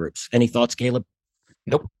within the groups. Any thoughts, Caleb?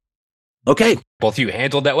 Nope. Okay. Both of you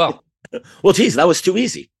handled that well. Well, geez, that was too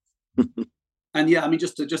easy. And yeah, I mean,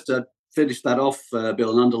 just to finish that off,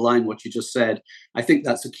 Bill, and underline what you just said, I think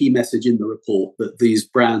that's a key message in the report, that these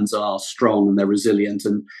brands are strong and they're resilient,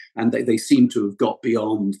 and they seem to have got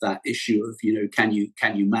beyond that issue of, can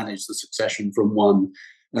you manage the succession from one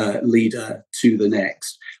leader to the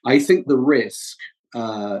next. I think the risk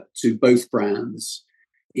to both brands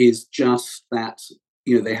is just that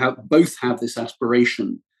they both have this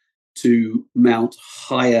aspiration to mount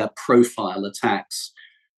higher profile attacks,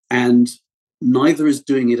 and neither is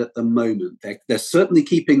doing it at the moment. They're certainly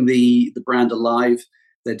keeping the brand alive.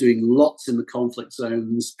 They're doing lots in the conflict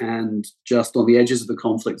zones and just on the edges of the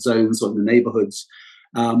conflict zones or in the neighborhoods.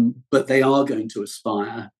 But they are going to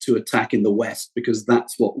aspire to attack in the West, because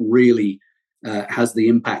that's what really has the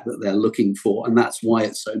impact that they're looking for. And that's why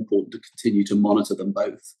it's so important to continue to monitor them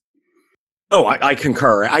both. Oh, I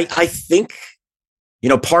concur. I think,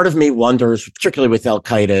 part of me wonders, particularly with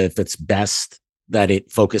Al-Qaeda, if it's best that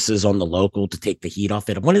it focuses on the local to take the heat off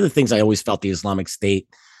it. One of the things I always felt the Islamic State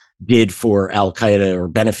did for Al-Qaeda, or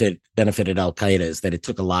benefited Al-Qaeda, is that it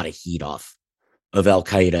took a lot of heat off of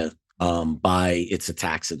Al-Qaeda by its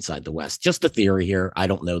attacks inside the West. Just a theory here. I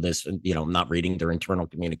don't know this, I'm not reading their internal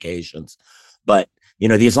communications, but,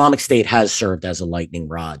 the Islamic State has served as a lightning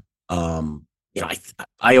rod.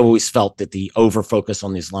 I always felt that the over focus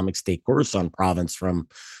on the Islamic State Khorasan province from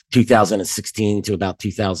 2016 to about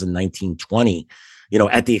 2019-20,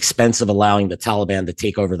 at the expense of allowing the Taliban to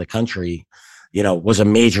take over the country, was a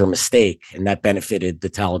major mistake, and that benefited the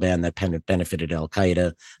Taliban, that benefited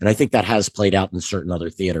Al-Qaeda. And I think that has played out in certain other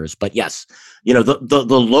theaters. But yes, the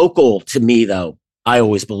local, to me, though, I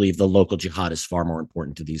always believe the local jihad is far more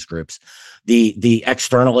important to these groups. The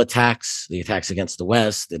external attacks, the attacks against the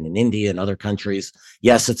West and in India and other countries,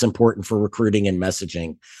 yes, it's important for recruiting and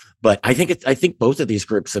messaging. But I think both of these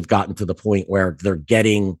groups have gotten to the point where they're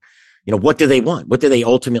getting, what do they want? What do they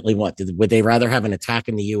ultimately want? Would they rather have an attack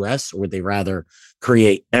in the U.S., or would they rather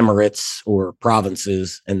create emirates or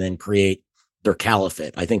provinces and then create their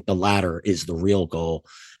caliphate? I think the latter is the real goal,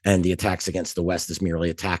 and the attacks against the West is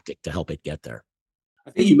merely a tactic to help it get there. I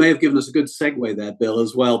think you may have given us a good segue there, Bill,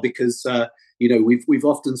 as well, because we've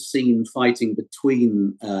often seen fighting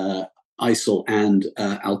between ISIL and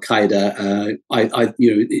Al-Qaeda,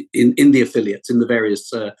 in the affiliates, in the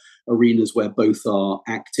various arenas where both are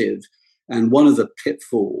active. And one of the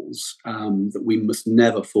pitfalls that we must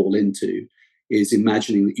never fall into is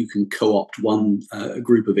imagining that you can co-opt one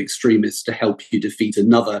group of extremists to help you defeat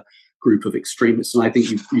another group of extremists. And I think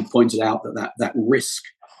you pointed out that risk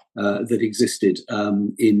that existed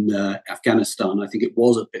in Afghanistan. I think it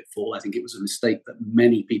was a pitfall. I think it was a mistake that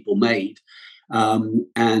many people made.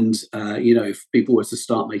 If people were to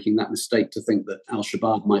start making that mistake, to think that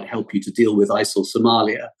Al-Shabaab might help you to deal with ISIL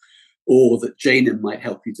Somalia, or that Jainim might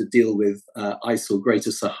help you to deal with ISIL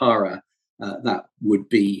Greater Sahara, that would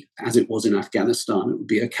be, as it was in Afghanistan, it would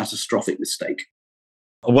be a catastrophic mistake.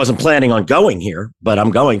 I wasn't planning on going here, but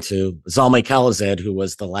I'm going to. Zalmay Khalilzad, who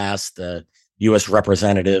was the last U.S.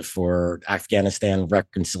 representative for Afghanistan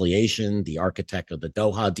reconciliation, the architect of the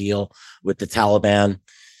Doha deal with the Taliban,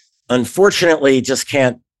 unfortunately just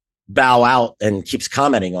can't bow out and keeps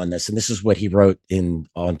commenting on this. And this is what he wrote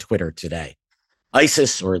on Twitter today.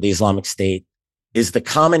 ISIS, or the Islamic State, is the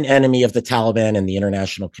common enemy of the Taliban and the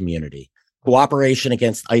international community. Cooperation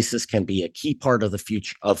against ISIS can be a key part of the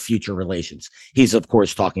future relations. He's, of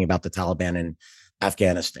course, talking about the Taliban in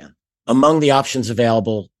Afghanistan. Among the options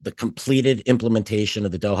available, the completed implementation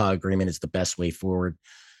of the Doha Agreement is the best way forward.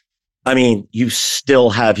 I mean, you still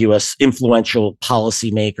have U.S. influential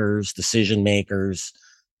policymakers, decision makers,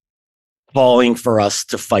 calling for us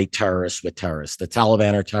to fight terrorists with terrorists. The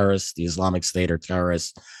Taliban are terrorists. The Islamic State are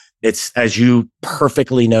terrorists. It's, as you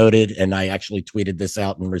perfectly noted, and I actually tweeted this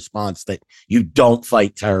out in response, that you don't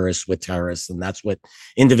fight terrorists with terrorists. And that's what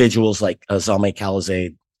individuals like Zalmay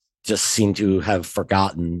Khalilzad just seem to have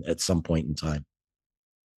forgotten at some point in time.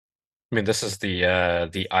 I mean, this is the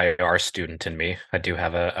IR student in me. I do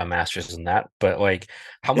have a master's in that, but like,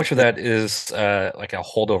 how much of that is like a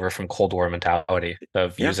holdover from Cold War mentality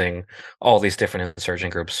of using all these different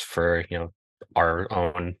insurgent groups for, you know, our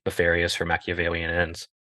own nefarious or Machiavellian ends?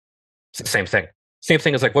 It's the same thing. Same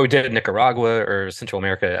thing as like what we did in Nicaragua or Central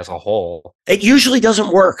America as a whole. It usually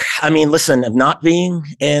doesn't work. I mean, listen, not being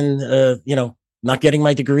in, not getting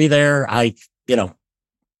my degree there,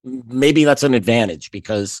 maybe that's an advantage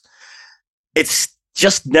because it's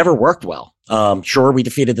just never worked well. Sure, we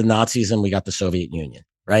defeated the Nazis and we got the Soviet Union,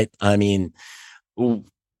 right? I mean,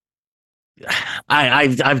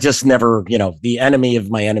 I've just never, the enemy of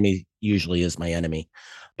my enemy usually is my enemy.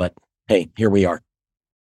 But hey, here we are.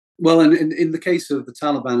 Well, and in the case of the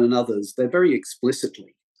Taliban and others, they're very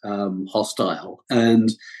explicitly hostile.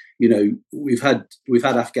 And we've had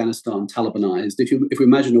Afghanistan Talibanized. If we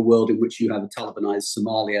imagine a world in which you have a Talibanized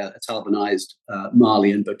Somalia, a Talibanized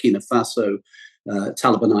Mali and Burkina Faso,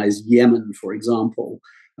 Talibanized Yemen, for example,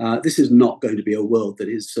 this is not going to be a world that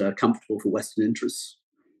is comfortable for Western interests.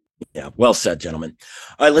 Yeah, well said, gentlemen.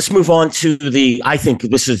 All right, let's move on to I think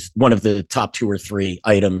this is one of the top 2 or 3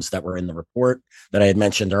 items that were in the report that I had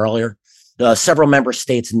mentioned earlier. Several member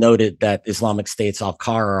states noted that Islamic State's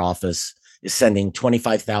Al-Qahra office is sending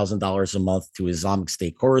 $25,000 a month to Islamic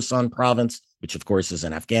State Khorasan province, which of course is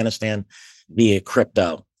in Afghanistan, via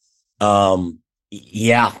crypto.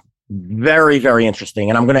 Yeah, very, very interesting.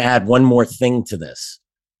 And I'm going to add one more thing to this.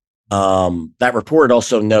 That report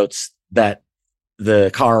also notes that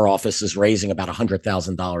the Qahra office is raising about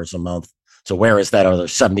 $100,000 a month. So where is that other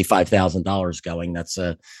 $75,000 going? That's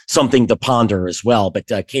something to ponder as well. But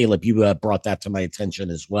Caleb, you brought that to my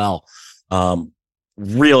attention as well.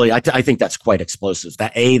 Really, I think that's quite explosive.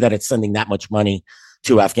 That it's sending that much money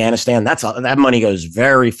to Afghanistan. That money goes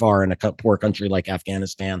very far in a poor country like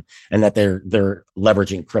Afghanistan, and that they're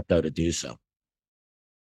leveraging crypto to do so.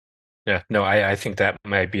 Yeah, no, I think that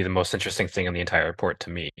might be the most interesting thing in the entire report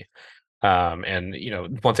to me. And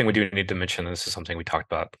one thing we do need to mention, and this is something we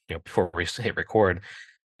talked about, before we hit record,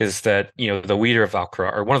 is that the leader of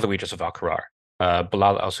Al-Qahra, or one of the leaders of Al-Qahra,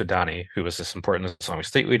 Bilal al-Sudani, who was this important Islamic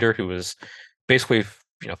State leader, who was basically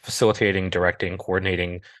facilitating, directing,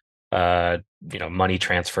 coordinating money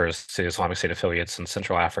transfers to Islamic State affiliates in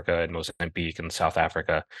Central Africa and Mozambique and South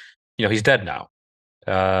Africa. He's dead now.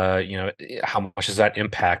 How much does that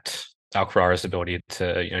impact Al-Qahra's ability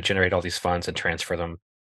to generate all these funds and transfer them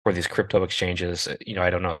for these crypto exchanges? I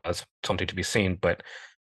don't know. That's something to be seen, but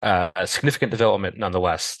a significant development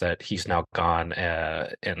nonetheless that he's now gone,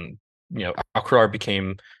 and Al-Qahra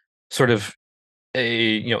became sort of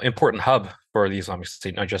a important hub for the Islamic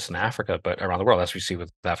State, not just in Africa but around the world, as we see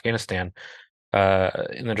with Afghanistan.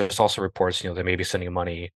 And then there's also reports, they may be sending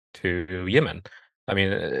money to Yemen. I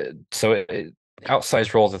mean, so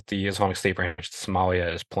outsized role that the Islamic State branch of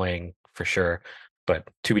Somalia is playing for sure, but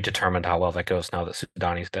to be determined how well that goes now that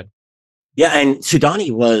Sudani's dead. Yeah, and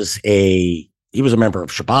Sudani was a member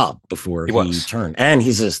of Shabab before he turned, and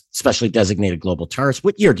he's a specially designated global terrorist.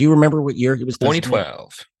 What year? Do you remember what year he was designated? 2012.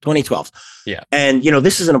 2012. Yeah. And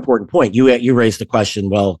this is an important point. You raised the question,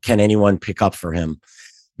 well, can anyone pick up for him?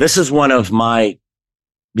 This is one of my,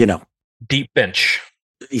 deep bench.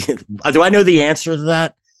 Do I know the answer to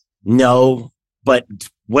that? No, but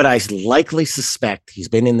what I likely suspect, he's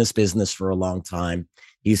been in this business for a long time.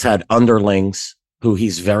 He's had underlings who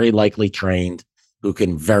he's very likely trained, who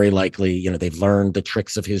can very likely, they've learned the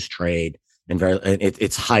tricks of his trade, and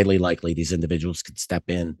it's highly likely these individuals could step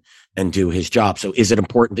in and do his job. So is it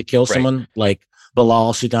important to kill someone like Bilal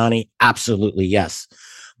al-Sudani? Absolutely, yes.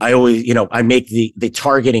 I always, I make the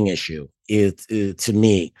targeting issue, to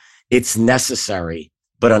me, it's necessary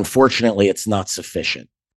but unfortunately, it's not sufficient.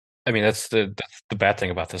 I mean, that's the bad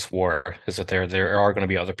thing about this war, is that there are going to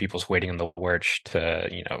be other peoples waiting in the lurch to,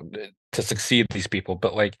 to succeed these people.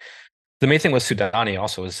 But like, the main thing with Soudani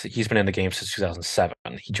also is he's been in the game since 2007.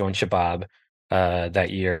 He joined Shabab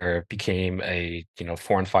that year, became a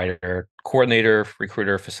foreign fighter coordinator,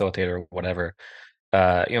 recruiter, facilitator, whatever.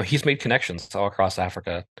 He's made connections all across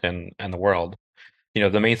Africa and the world.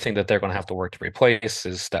 The main thing that they're going to have to work to replace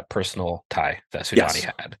is that personal tie that Soudani Yes.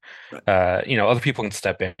 had. Right. Other people can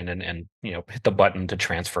step in and hit the button to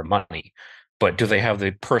transfer money, but do they have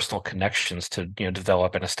the personal connections to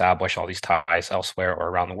develop and establish all these ties elsewhere or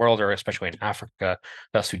around the world, or especially in Africa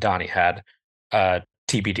that Soudani had?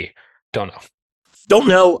 TBD. Don't know. Don't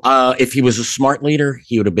know. If he was a smart leader,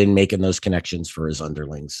 he would have been making those connections for his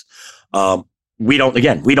underlings. We don't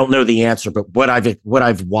know the answer, but what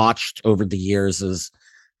I've watched over the years is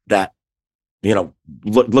that,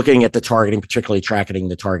 looking at the targeting, particularly tracking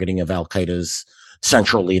the targeting of Al-Qaeda's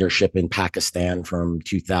central leadership in Pakistan from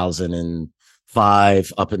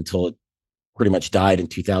 2005 up until it pretty much died in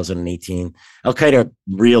 2018. Al-Qaeda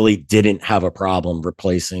really didn't have a problem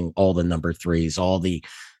replacing all the number threes, all the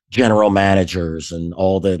general managers and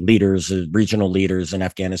all the leaders, regional leaders in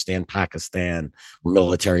Afghanistan, Pakistan,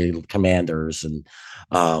 military commanders. And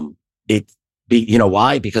why?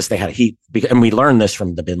 Because they had heat. And we learned this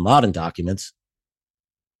from the Bin Laden documents,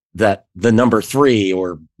 that the number three,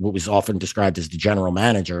 or what was often described as the general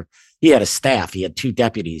manager, he had a staff. He had 2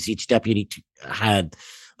 deputies. Each deputy had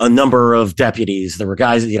a number of deputies. There were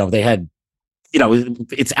guys, they had,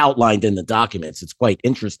 it's outlined in the documents. It's quite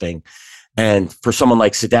interesting. And for someone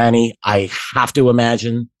like Soudani, I have to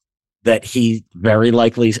imagine that he very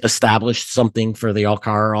likely established something for the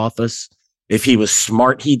Al-Qaeda office. If he was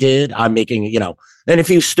smart, he did. I'm making, and if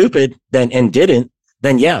he was stupid and didn't,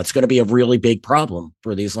 then yeah, it's going to be a really big problem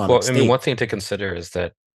for the Islamic State. I mean, one thing to consider is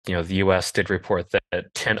that, the U.S. did report that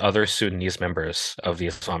 10 other Sudanese members of the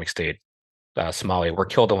Islamic State, Somalia, were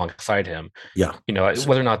killed alongside him. Yeah.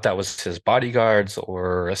 Whether or not that was his bodyguards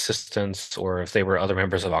or assistants, or if they were other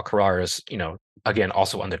members of Al-Qarar is, again,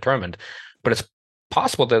 also undetermined. But it's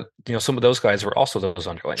possible that, some of those guys were also those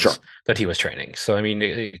underlings that he was training. So, I mean,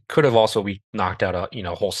 it could have also knocked out a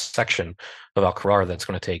whole section of Al-Qarar that's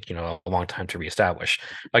going to take, a long time to reestablish.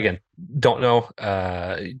 Again, don't know,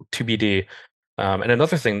 TBD. And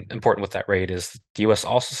another thing important with that raid is the U.S.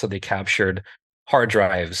 also said they captured hard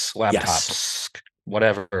drives, laptops,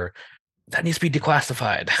 whatever, that needs to be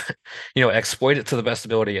declassified. Exploit it to the best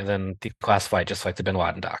ability and then declassify it, just like the Bin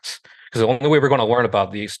Laden docs. Because the only way we're going to learn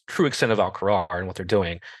about the true extent of Al-Qarar and what they're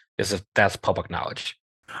doing is if that's public knowledge.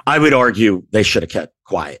 I would argue they should have kept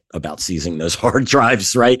quiet about seizing those hard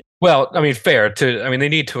drives, right? Well, I mean, they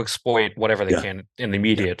need to exploit whatever they can in the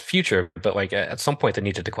immediate future, but like at some point they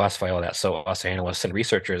need to declassify all that so us analysts and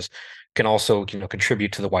researchers can also,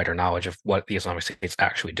 contribute to the wider knowledge of what the Islamic State's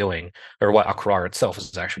actually doing, or what Al-Qarar itself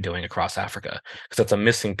is actually doing across Africa. Because that's a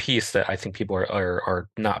missing piece that I think people are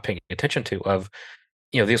not paying attention to. Of,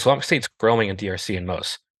 the Islamic State's growing in DRC and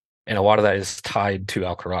Mos, and a lot of that is tied to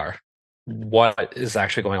Al-Qarar. What is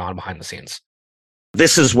actually going on behind the scenes?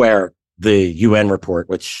 This is where the UN report,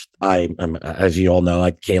 which I'm, as you all know,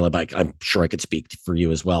 like Caleb, I'm sure I could speak for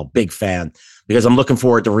you as well. Big fan, because I'm looking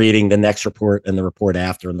forward to reading the next report and the report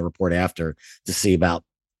after and the report after to see about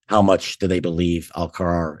how much do they believe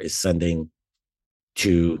Al-Qarar is sending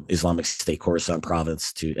to Islamic State Khorasan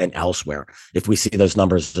province and elsewhere. If we see those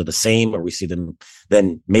numbers are the same, or we see them,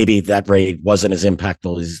 then maybe that raid wasn't as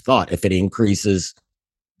impactful as you thought. If it increases,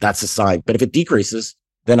 that's a sign. But if it decreases,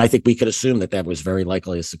 then I think we could assume that was very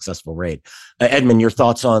likely a successful raid. Edmund, your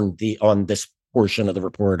thoughts on this portion of the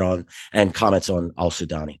report and comments on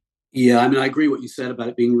Al-Sudani? Yeah, I mean, I agree what you said about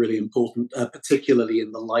it being really important, particularly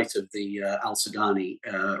in the light of the Al-Sudani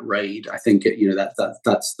raid. I think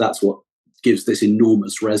that's what gives this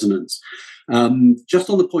enormous resonance. Just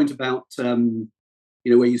on the point about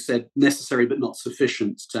where you said necessary but not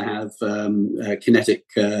sufficient to have kinetic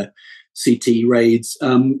CT raids.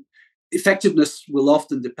 Effectiveness will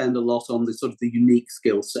often depend a lot on the sort of the unique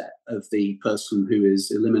skill set of the person who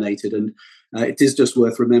is eliminated. And it is just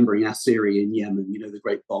worth remembering Asiri in Yemen, the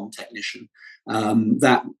great bomb technician,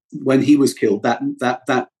 that when he was killed,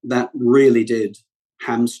 that really did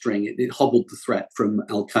hamstring it. It hobbled the threat from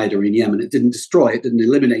Al-Qaeda in Yemen. It didn't destroy it, didn't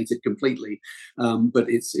eliminate it completely, but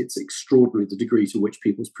it's extraordinary the degree to which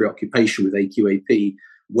people's preoccupation with AQAP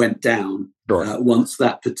went down once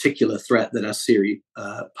that particular threat that Asiri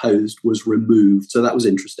posed was removed. So that was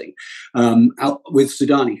interesting. With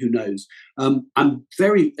Soudani, who knows? I'm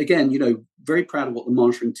very proud of what the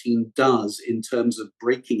monitoring team does in terms of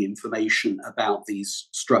breaking information about these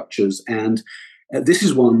structures and This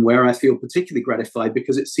is one where I feel particularly gratified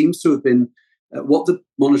because it seems to have been what the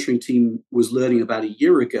monitoring team was learning about a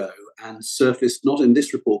year ago and surfaced not in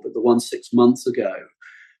this report, but the one 6 months ago,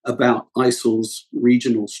 about ISIL's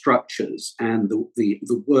regional structures and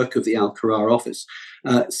the work of the Al-Qarar office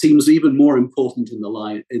seems even more important in the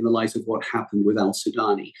light of what happened with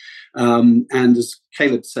al-Sudani. And as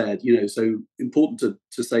Caleb said, so important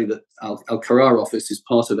to say that Al-Qarar office is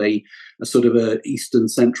part of a sort of a Eastern,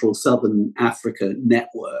 Central, Southern Africa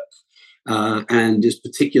network. And is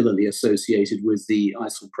particularly associated with the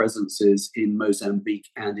ISIL presences in Mozambique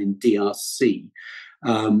and in DRC.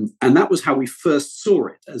 And that was how we first saw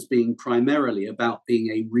it, as being primarily about being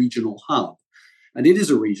a regional hub. And it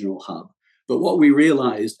is a regional hub. But what we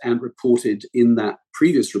realized and reported in that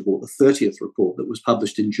previous report, the 30th report that was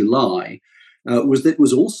published in July, was that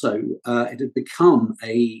it had become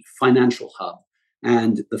a financial hub.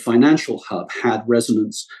 And the financial hub had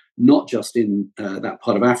resonance not just in that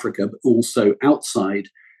part of Africa, but also outside,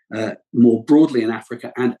 more broadly in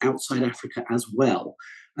Africa and outside Africa as well.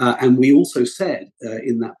 And we also said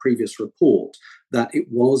in that previous report that it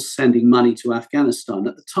was sending money to Afghanistan.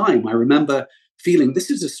 At the time, I remember feeling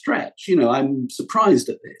this is a stretch. I'm surprised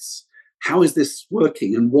at this. How is this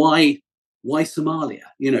working? And why Somalia?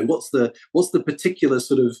 What's the particular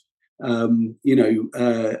sort of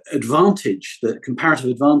advantage, the comparative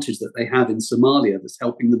advantage that they have in Somalia that's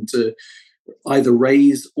helping them to either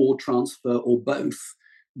raise or transfer or both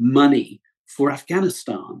money for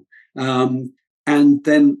Afghanistan. And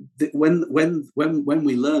then when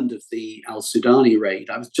we learned of the al-Sudani raid,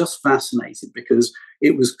 I was just fascinated because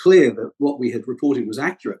it was clear that what we had reported was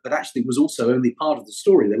accurate, but actually was also only part of the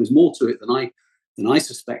story. There was more to it than I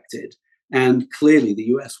suspected. And clearly the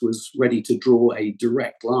US was ready to draw a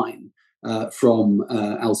direct line from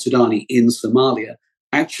al-Sudani in Somalia,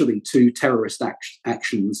 actually to terrorist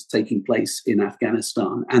actions taking place in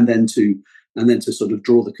Afghanistan, and then to sort of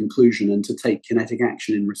draw the conclusion and to take kinetic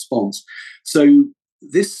action in response. So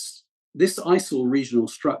this ISIL regional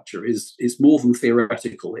structure is more than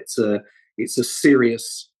theoretical. It's a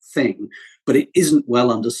serious thing, but it isn't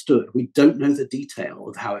well understood. We don't know the detail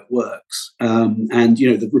of how it works. And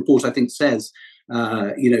the report, I think, says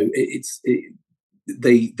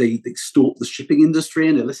they extort the shipping industry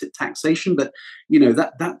and illicit taxation, but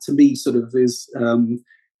that to me sort of is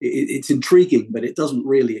it's intriguing, but it doesn't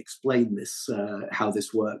really explain this how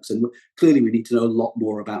this works. And clearly, we need to know a lot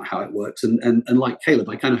more about how it works. And like Caleb,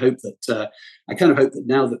 I kind of hope that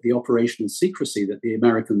now that the operational secrecy that the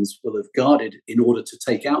Americans will have guarded in order to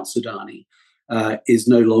take out Sudani is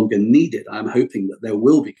no longer needed, I'm hoping that there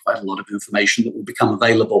will be quite a lot of information that will become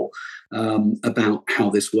available about how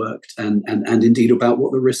this worked and indeed about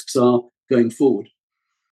what the risks are going forward.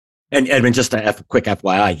 And Edmund, just a quick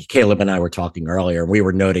FYI, Caleb and I were talking earlier, and we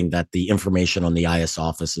were noting that the information on the IS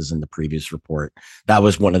offices in the previous report, that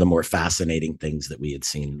was one of the more fascinating things that we had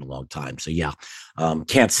seen in a long time. So yeah,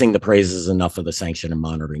 can't sing the praises enough of the sanction and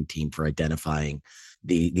monitoring team for identifying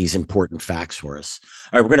these important facts for us.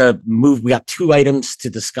 All right, we're going to move. We got 2 items to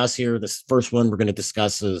discuss here. This first one we're going to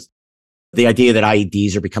discuss is the idea that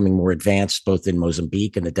IEDs are becoming more advanced, both in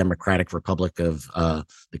Mozambique and the Democratic Republic of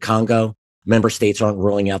the Congo. Member states aren't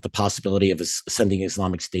ruling out the possibility of sending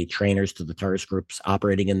Islamic State trainers to the terrorist groups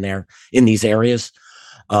operating in these areas.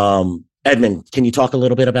 Edmund, can you talk a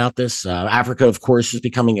little bit about this? Africa, of course, is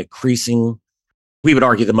becoming increasing, we would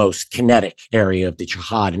argue, the most kinetic area of the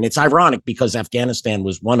jihad. And it's ironic because Afghanistan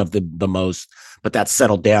was one of the most, but that's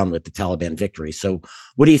settled down with the Taliban victory. So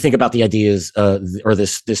what do you think about the ideas or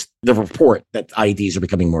the report that IEDs are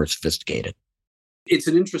becoming more sophisticated? It's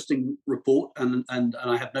an interesting report, and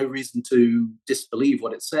I have no reason to disbelieve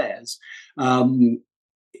what it says.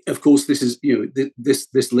 Of course, this is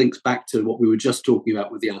this links back to what we were just talking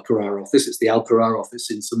about with the Al-Qarar office. It's the Al-Qarar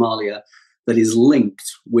office in Somalia that is linked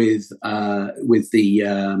with the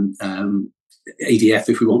ADF,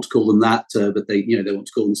 if we want to call them that, but they want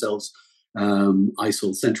to call themselves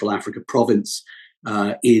ISIL Central Africa Province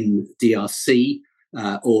in DRC,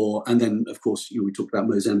 and then of course we talked about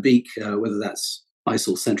Mozambique, whether that's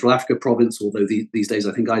ISIL Central Africa Province, although these days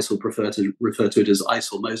I think ISIL prefer to refer to it as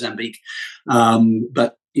ISIL Mozambique.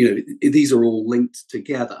 But these are all linked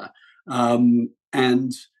together,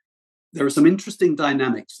 and there are some interesting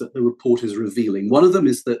dynamics that the report is revealing. One of them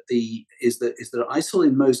is that ISIL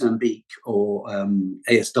in Mozambique, or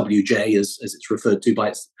ASWJ as it's referred to by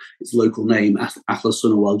its local name, Ahl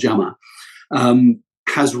Sunnah wal Jamaa,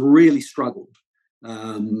 has really struggled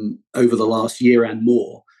over the last year and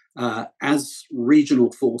more As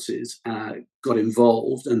regional forces got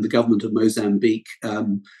involved, and the government of Mozambique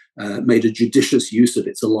made a judicious use of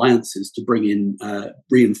its alliances to bring in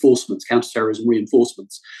reinforcements, counterterrorism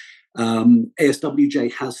reinforcements,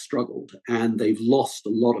 ASWJ has struggled, and they've lost a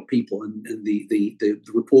lot of people. And the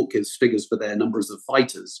report gives figures for their numbers of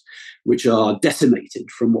fighters, which are decimated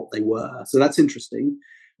from what they were. So that's interesting.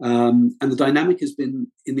 And the dynamic has been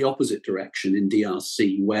in the opposite direction in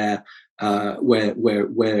DRC, where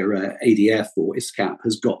ADF or ISCAP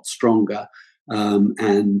has got stronger.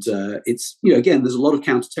 And it's, again, there's a lot of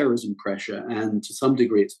counterterrorism pressure, and to some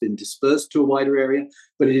degree it's been dispersed to a wider area,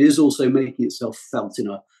 but it is also making itself felt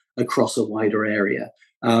across a wider area.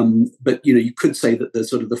 But you could say that the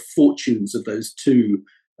sort of the fortunes of those two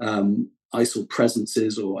ISIL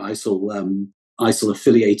presences or ISIL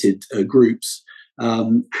affiliated groups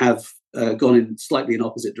have gone in slightly in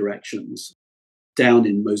opposite directions, down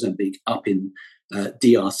in Mozambique, up in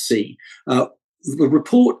DRC. The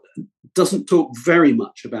report doesn't talk very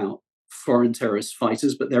much about foreign terrorist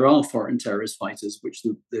fighters, but there are foreign terrorist fighters, which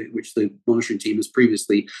the monitoring team has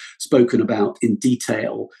previously spoken about in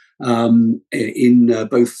detail, in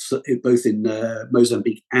both in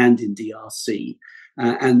Mozambique and in DRC.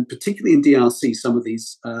 And particularly in DRC, some of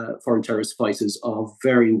these foreign terrorist fighters are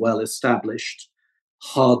very well established,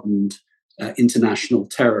 hardened international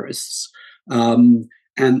terrorists.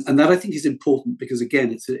 And that, I think, is important because,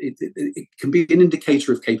 again, it can be an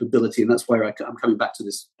indicator of capability, and that's where I'm coming back to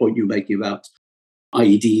this point you were making about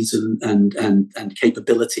IEDs and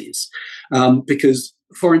capabilities, because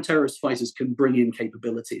foreign terrorist fighters can bring in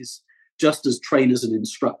capabilities just as trainers and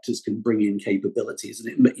instructors can bring in capabilities.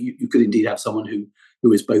 And you could indeed have someone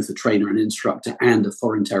who is both a trainer and instructor and a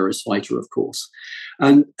foreign terrorist fighter, of course.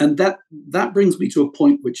 And that brings me to a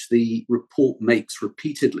point which the report makes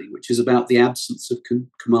repeatedly, which is about the absence of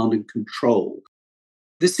command and control.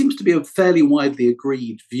 This seems to be a fairly widely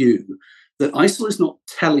agreed view that ISIL is not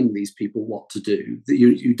telling these people what to do. That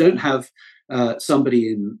you don't have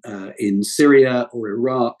somebody in Syria or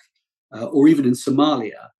Iraq or even in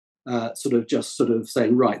Somalia sort of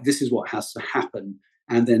saying, right, this is what has to happen,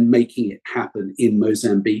 and then making it happen in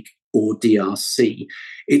Mozambique or DRC.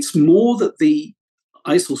 It's more that the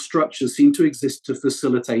ISIL structures seem to exist to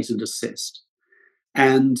facilitate and assist.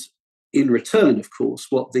 And in return, of course,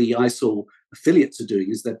 what the ISIL affiliates are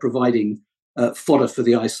doing is they're providing fodder for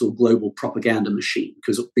the ISIL global propaganda machine,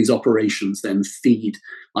 because these operations then feed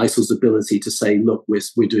ISIL's ability to say, look,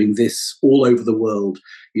 we're doing this all over the world.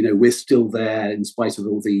 We're still there in spite of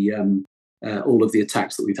all of the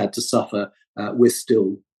attacks that we've had to suffer. We're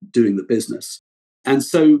still doing the business. And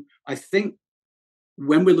so I think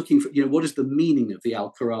when we're looking for, what is the meaning of the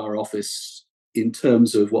Al-Qarar office in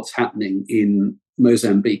terms of what's happening in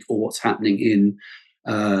Mozambique or what's happening in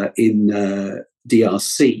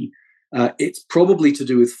DRC, it's probably to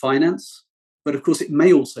do with finance, but of course it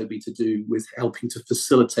may also be to do with helping to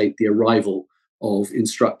facilitate the arrival of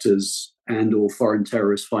instructors and or foreign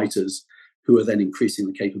terrorist fighters who are then increasing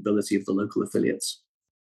the capability of the local affiliates.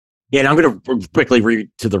 Yeah, and I'm going to quickly read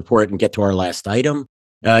to the report and get to our last item.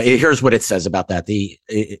 Here's what it says about that.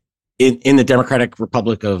 In the Democratic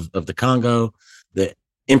Republic of the Congo, the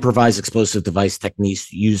improvised explosive device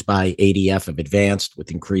techniques used by ADF have advanced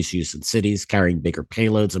with increased use in cities, carrying bigger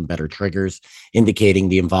payloads and better triggers, indicating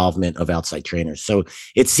the involvement of outside trainers. So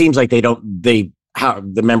it seems like the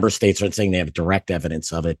member states aren't saying they have direct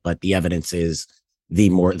evidence of it, but the evidence is the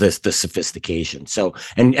sophistication. So,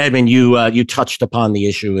 and Edmund, you touched upon the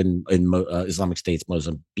issue in Islamic State's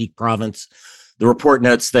Mozambique province. The report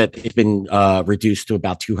notes that it's been reduced to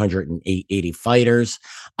about 280 fighters.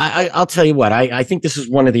 I'll tell you what, I think this is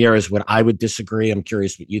one of the areas where I would disagree. I'm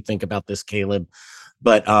curious what you think about this, Caleb.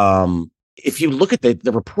 But if you look at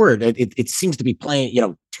the report, it seems to be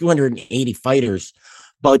playing, 280 fighters,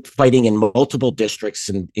 but fighting in multiple districts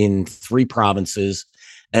in 3 provinces,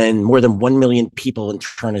 and more than 1 million people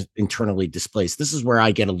internally displaced. This is where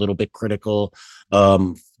I get a little bit critical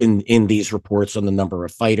in these reports on the number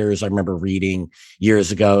of fighters. I remember reading years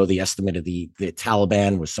ago, the estimate of the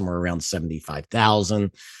Taliban was somewhere around 75,000.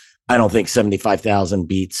 I don't think 75,000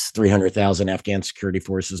 beats 300,000 Afghan security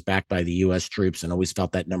forces backed by the U.S. troops, and always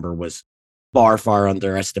felt that number was far, far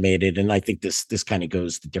underestimated. And I think this kind of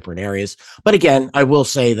goes to different areas. But again, I will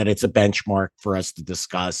say that it's a benchmark for us to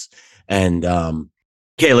discuss. And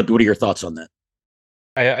Caleb, what are your thoughts on that?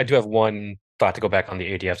 I do have one thought to go back on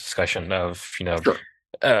the ADF discussion of, Sure.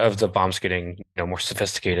 Of the bombs getting, more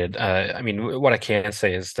sophisticated. I mean, what I can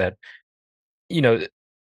say is that,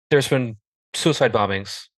 there's been suicide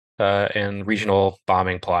bombings and regional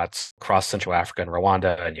bombing plots across Central Africa and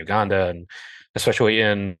Rwanda and Uganda, and especially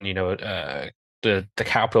in, the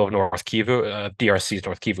capital of North Kivu, DRC's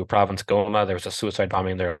North Kivu province, Goma. There was a suicide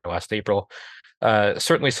bombing there last April.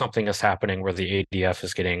 Certainly something is happening where the ADF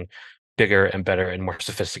is getting bigger and better and more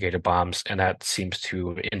sophisticated bombs, and that seems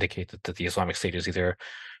to indicate that the Islamic State is either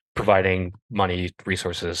providing money,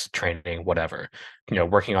 resources, training, whatever,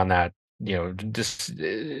 working on that. Just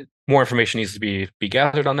more information needs to be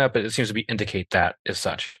gathered on that, but it seems to indicate that as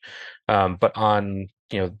such. But on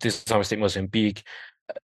this Islamic State Mozambique,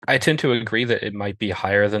 I tend to agree that it might be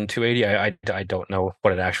higher than 280. I don't know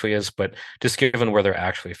what it actually is, but just given where they're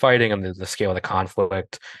actually fighting and the scale of the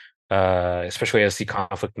conflict, especially as the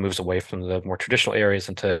conflict moves away from the more traditional areas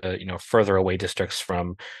into further away districts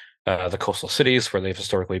from the coastal cities where they've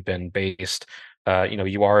historically been based.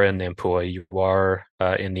 You are in Nampula, you are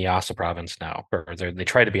in Niassa province now, or they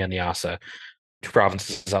try to be in Niassa, 2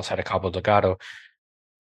 provinces outside of Cabo Delgado.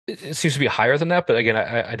 It seems to be higher than that, but again,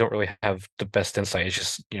 I don't really have the best insight. It's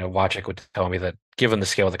just, Wojcik would tell me that given the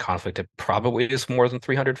scale of the conflict, it probably is more than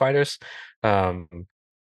 300 fighters.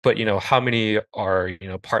 But how many are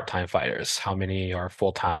part-time fighters? How many are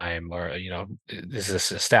full-time? Or is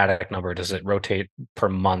this a static number? Does it rotate per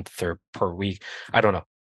month or per week? I don't know.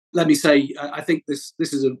 Let me say, I think this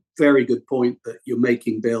is a very good point that you're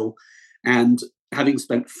making, Bill. And having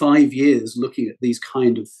spent 5 years looking at these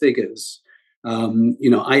kind of figures,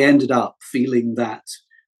 I ended up feeling that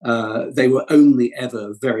they were only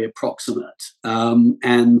ever very approximate.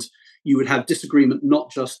 And you would have disagreement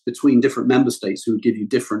not just between different member states who would give you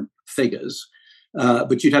different figures,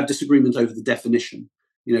 but you'd have disagreement over the definition.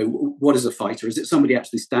 What is a fighter? Is it somebody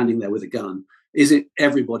actually standing there with a gun? Is it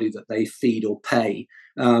everybody that they feed or pay?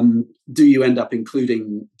 Do you end up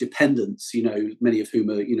including dependents, many of whom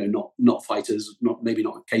are, not fighters, maybe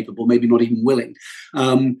not capable, maybe not even willing.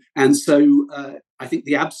 And so I think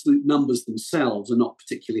the absolute numbers themselves are not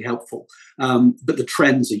particularly helpful, but the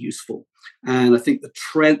trends are useful. And I think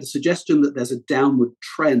the suggestion that there's a downward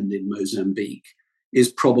trend in Mozambique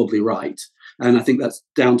is probably right. And I think that's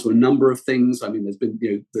down to a number of things. I mean, there's been,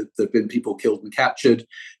 there've been people killed and captured.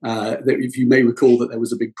 If you may recall that there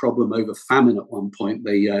was a big problem over famine at one point.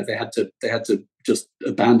 They had to just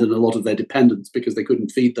abandon a lot of their dependents because they couldn't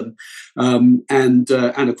feed them. And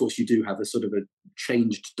of course, you do have a sort of a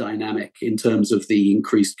changed dynamic in terms of the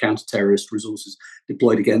increased counter-terrorist resources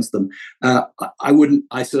deployed against them.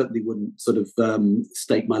 I certainly wouldn't sort of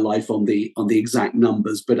stake my life on the exact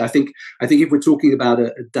numbers, but I think if we're talking about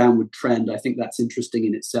a downward trend, I think that's interesting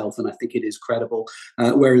in itself, and I think it is credible.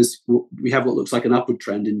 Whereas we have what looks like an upward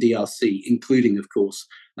trend in DRC, including, of course,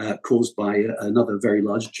 caused by another very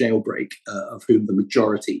large jailbreak, of whom the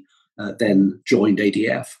majority then joined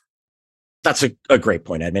ADF. That's a great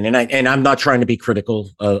point, Edmund. And I'm not trying to be critical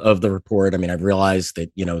of the report. I mean, I've realized that,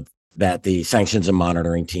 that the sanctions and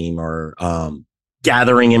monitoring team are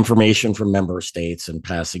gathering information from member states and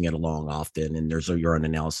passing it along often. And there's your own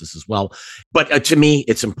analysis as well. But to me,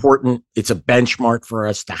 it's important. It's a benchmark for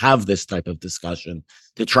us to have this type of discussion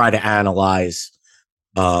to try to analyze,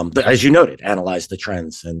 as you noted, analyze the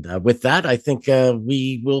trends. And with that, I think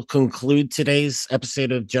we will conclude today's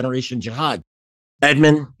episode of Generation Jihad.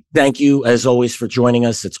 Edmund, thank you, as always, for joining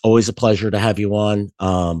us. It's always a pleasure to have you on.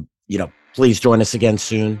 Please join us again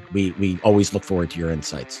soon. We always look forward to your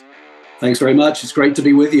insights. Thanks very much. It's great to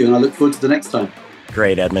be with you, and I look forward to the next time.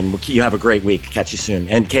 Great, Edmund. You have a great week. Catch you soon.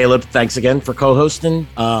 And Caleb, thanks again for co-hosting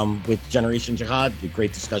with Generation Jihad.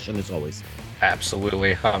 Great discussion, as always.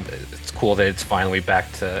 Absolutely. It's cool that it's finally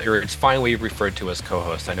it's finally referred to as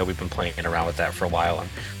co-host. I know we've been playing around with that for a while, and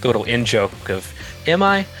the little in-joke of, am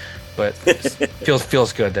I? But it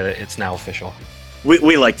feels good that it's now official.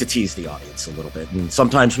 We like to tease the audience a little bit, and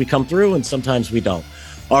sometimes we come through and sometimes we don't.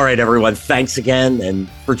 All right, everyone, thanks again and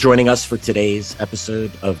for joining us for today's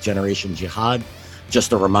episode of Generation Jihad.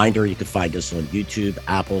 Just a reminder, you can find us on YouTube,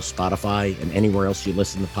 Apple, Spotify, and anywhere else you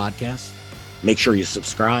listen to podcasts. Make sure you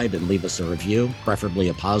subscribe and leave us a review, preferably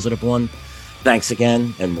a positive one. Thanks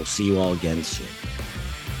again, and we'll see you all again soon.